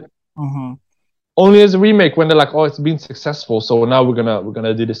Only it. a, Hmm. only as a remake when they're like, oh, it's been successful, so now we're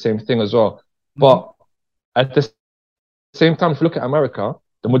gonna do the same thing as well. Hmm. But at the same time, if you look at America,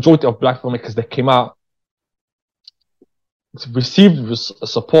 the majority of black filmmakers that came out received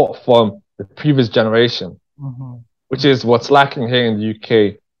support from the previous generation, Hmm. which is what's lacking here in the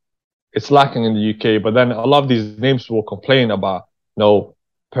UK. it's lacking in the UK. But then a lot of these names will complain about no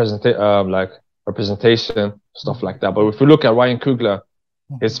like representation, stuff like that. But if we look at Ryan Coogler,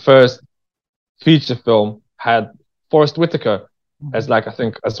 his first feature film had Forrest Whitaker as like I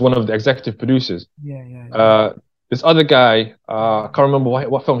think as one of the executive producers. This other guy, I can't remember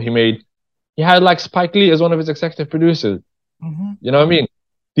what film he made. He had like Spike Lee as one of his executive producers. You know what I mean?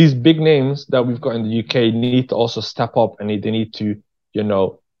 These big names that we've got in the UK need to also step up, and they need to, you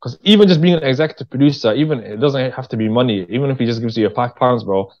know, because even just being an executive producer, even it doesn't have to be money. Even if he just gives you £5,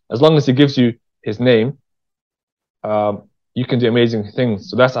 bro, as long as he gives you his name, you can do amazing things.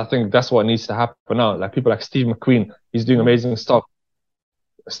 So I think that's what needs to happen now. Like people like Steve McQueen, he's doing amazing stuff.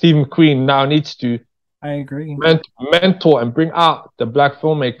 Steve McQueen now needs to, I agree, mentor and bring out the black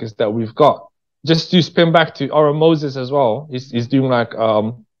filmmakers that we've got. Just to spin back to Aaron Moses as well. He's doing like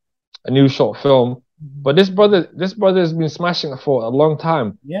a new short film. But this brother has been smashing it for a long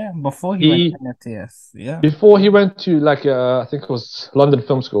time. Yeah, before he went to NFTS. Yeah. Before he went to like I think it was London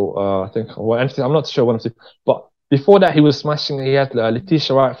Film School. I think or anything. I'm not sure one of the. But before that, he was smashing it. He had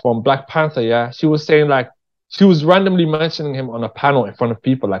Letitia Wright from Black Panther. Yeah, she was saying like she was randomly mentioning him on a panel in front of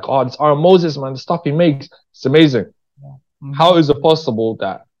people. Like, oh, this Aaron Moses, man, the stuff he makes, it's amazing. Yeah. How is it possible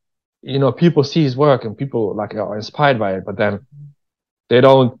that, you know, people see his work and people like are inspired by it, but then they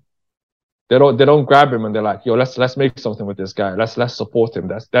don't grab him and they're like, yo, let's make something with this guy. Let's support him.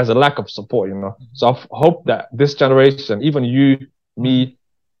 There's a lack of support, you know. So I hope that this generation, even you, me,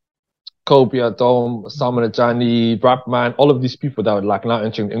 Kobe, Adom, Salman Ajani, Rapman, all of these people that are like now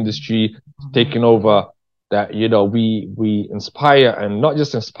entering the industry, taking over, that, you know, we inspire, and not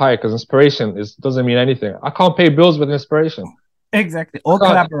just inspire, because inspiration doesn't mean anything. I can't pay bills with inspiration. Exactly. Or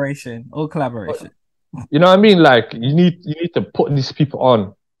collaboration. You know what I mean? Like you need to put these people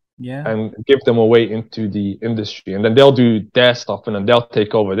on, yeah, and give them a way into the industry, and then they'll do their stuff, and then they'll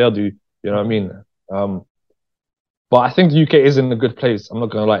take over. They'll do, you know what I mean? But I think the UK is in a good place. I'm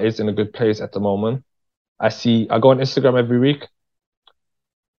not gonna lie, it's in a good place at the moment. I go on Instagram every week,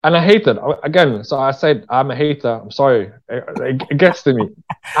 and I hate it again. So I said I'm a hater. I'm sorry. It gets to me.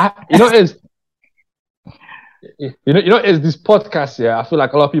 You know, it's this podcast. Yeah, I feel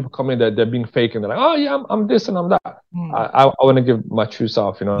like a lot of people come in that they're being fake, and they're like, oh yeah, I'm this and I'm that. I want to give my true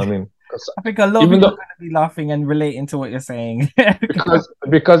self. You know what I mean? I think a lot of people are going to be laughing and relating to what you're saying.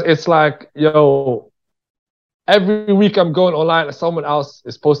 because it's like, yo, every week I'm going online and someone else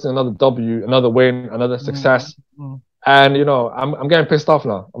is posting another W, another win, another success, and you know I'm getting pissed off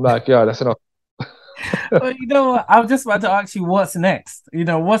now. I'm like, yeah, that's enough. Well, you know what? I was just about to ask you what's next. You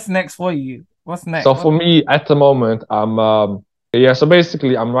know, what's next for you? What's next? So for me, at the moment, so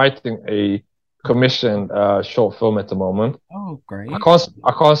basically I'm writing a commissioned short film at the moment. Oh, great.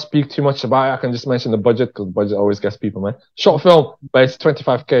 I can't speak too much about it. I can just mention the budget, because the budget always gets people, man. Short film, but it's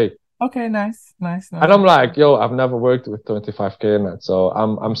 25K. Okay, nice. And I'm like, yo, I've never worked with 25K in that, so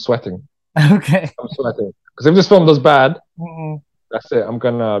I'm sweating. Okay. I'm sweating. Because if this film does bad, that's it. I'm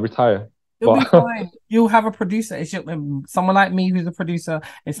gonna retire. You'll be fine. You'll have a producer. It's someone like me who's a producer.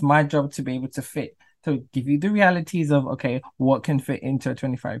 It's my job to be able to give you the realities of, okay, what can fit into a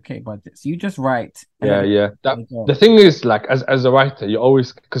 25K budget. So you just write. Yeah. The thing is, like, as a writer, you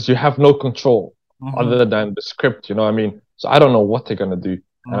always, because you have no control other than the script, you know what I mean? So I don't know what they're gonna do,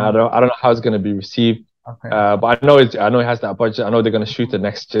 and I don't know how it's gonna be received. Okay. But I know it has that budget. I know they're gonna shoot it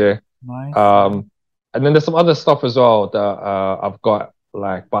next year. Nice. And then there's some other stuff as well that I've got.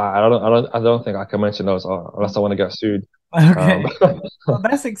 Like, but I don't think I can mention those unless I want to get sued. Okay. Well,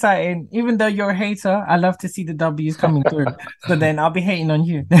 that's exciting. Even though you're a hater, I love to see the W's coming through. So then I'll be hating on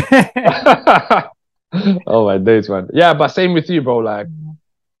you. Oh my days, man. Yeah, but same with you, bro. Like,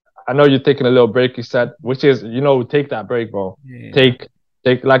 I know you're taking a little break, you said, which is, you know, take that break, bro. Yeah. Take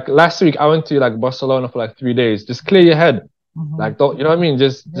like last week I went to like Barcelona for like 3 days. Just clear your head. Like, don't, you know what I mean?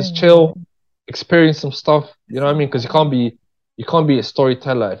 Just chill, experience some stuff. You know what I mean? Because you can't be a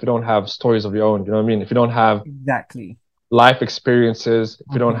storyteller if you don't have stories of your own. You know what I mean? If you don't have life experiences,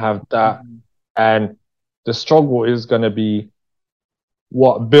 if you don't have that, and the struggle is gonna be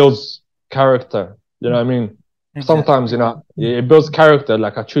what builds character. You know what I mean? Sometimes, you know, it builds character.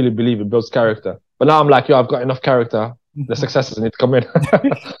 Like, I truly believe it builds character. But now I'm like, yo, I've got enough character. The successes need to come in.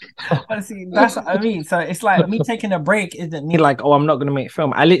 See, that's what I mean. So it's like me taking a break isn't me like, oh, I'm not going to make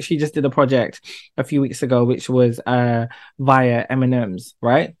film. I literally just did a project a few weeks ago, which was via M&M's,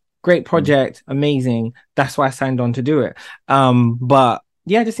 right? Great project, amazing. That's why I signed on to do it. But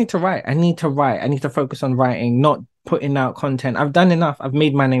yeah, I just need to write. I need to focus on writing, not putting out content. I've done enough. I've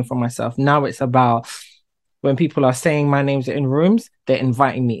made my name for myself. Now it's about when people are saying my names in rooms, they're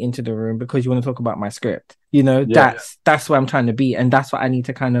inviting me into the room because you want to talk about my script. You know, Yeah. that's where I'm trying to be, and that's what I need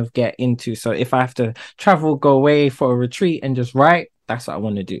to kind of get into. So if I have to travel, go away for a retreat and just write, that's what I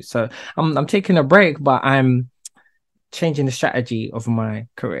want to do. So I'm taking a break, but I'm changing the strategy of my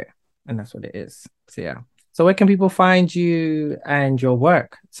career, and that's what it is. So yeah. So where can people find you and your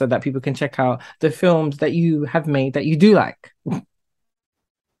work so that people can check out the films that you have made that you do like?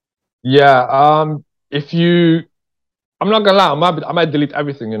 Yeah. If you, I'm not gonna lie, I might delete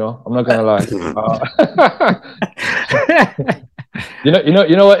everything. I'm not gonna lie. You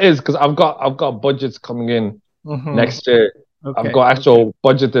know what it is, because I've got budgets coming in next year. Okay. I've got actual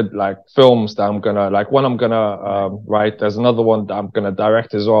budgeted like films that I'm gonna like. One I'm gonna write. There's another one that I'm gonna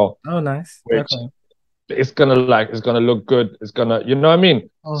direct as well. Oh, nice. Which Okay. it's gonna look good. It's gonna, you know what I mean?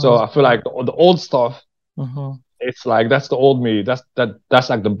 So I feel like the old stuff, it's like that's the old me. That's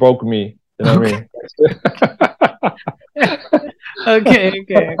like the broke me. You know what I mean?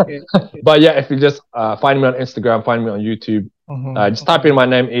 Okay. But yeah, if you just find me on Instagram, find me on YouTube, just type in my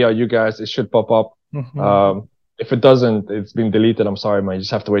name, AR Ugas. It should pop up. If it doesn't, it's been deleted. I'm sorry, man. You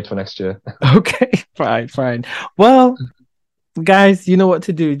just have to wait for next year. Okay, fine. Well, guys, you know what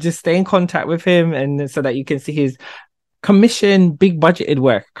to do. Just stay in contact with him, and so that you can see his commission, big budgeted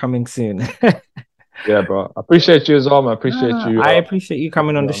work coming soon. Yeah, bro. I appreciate you as well, man. I appreciate you. I appreciate you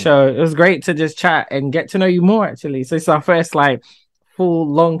coming on the show. It was great to just chat and get to know you more, actually. So it's our first like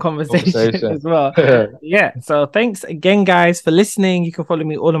full long conversation as well. Yeah. So thanks again, guys, for listening. You can follow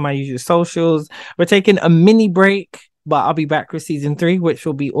me all on my usual socials. We're taking a mini break, but I'll be back with season 3, which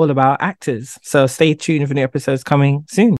will be all about actors. So stay tuned for new episodes coming soon.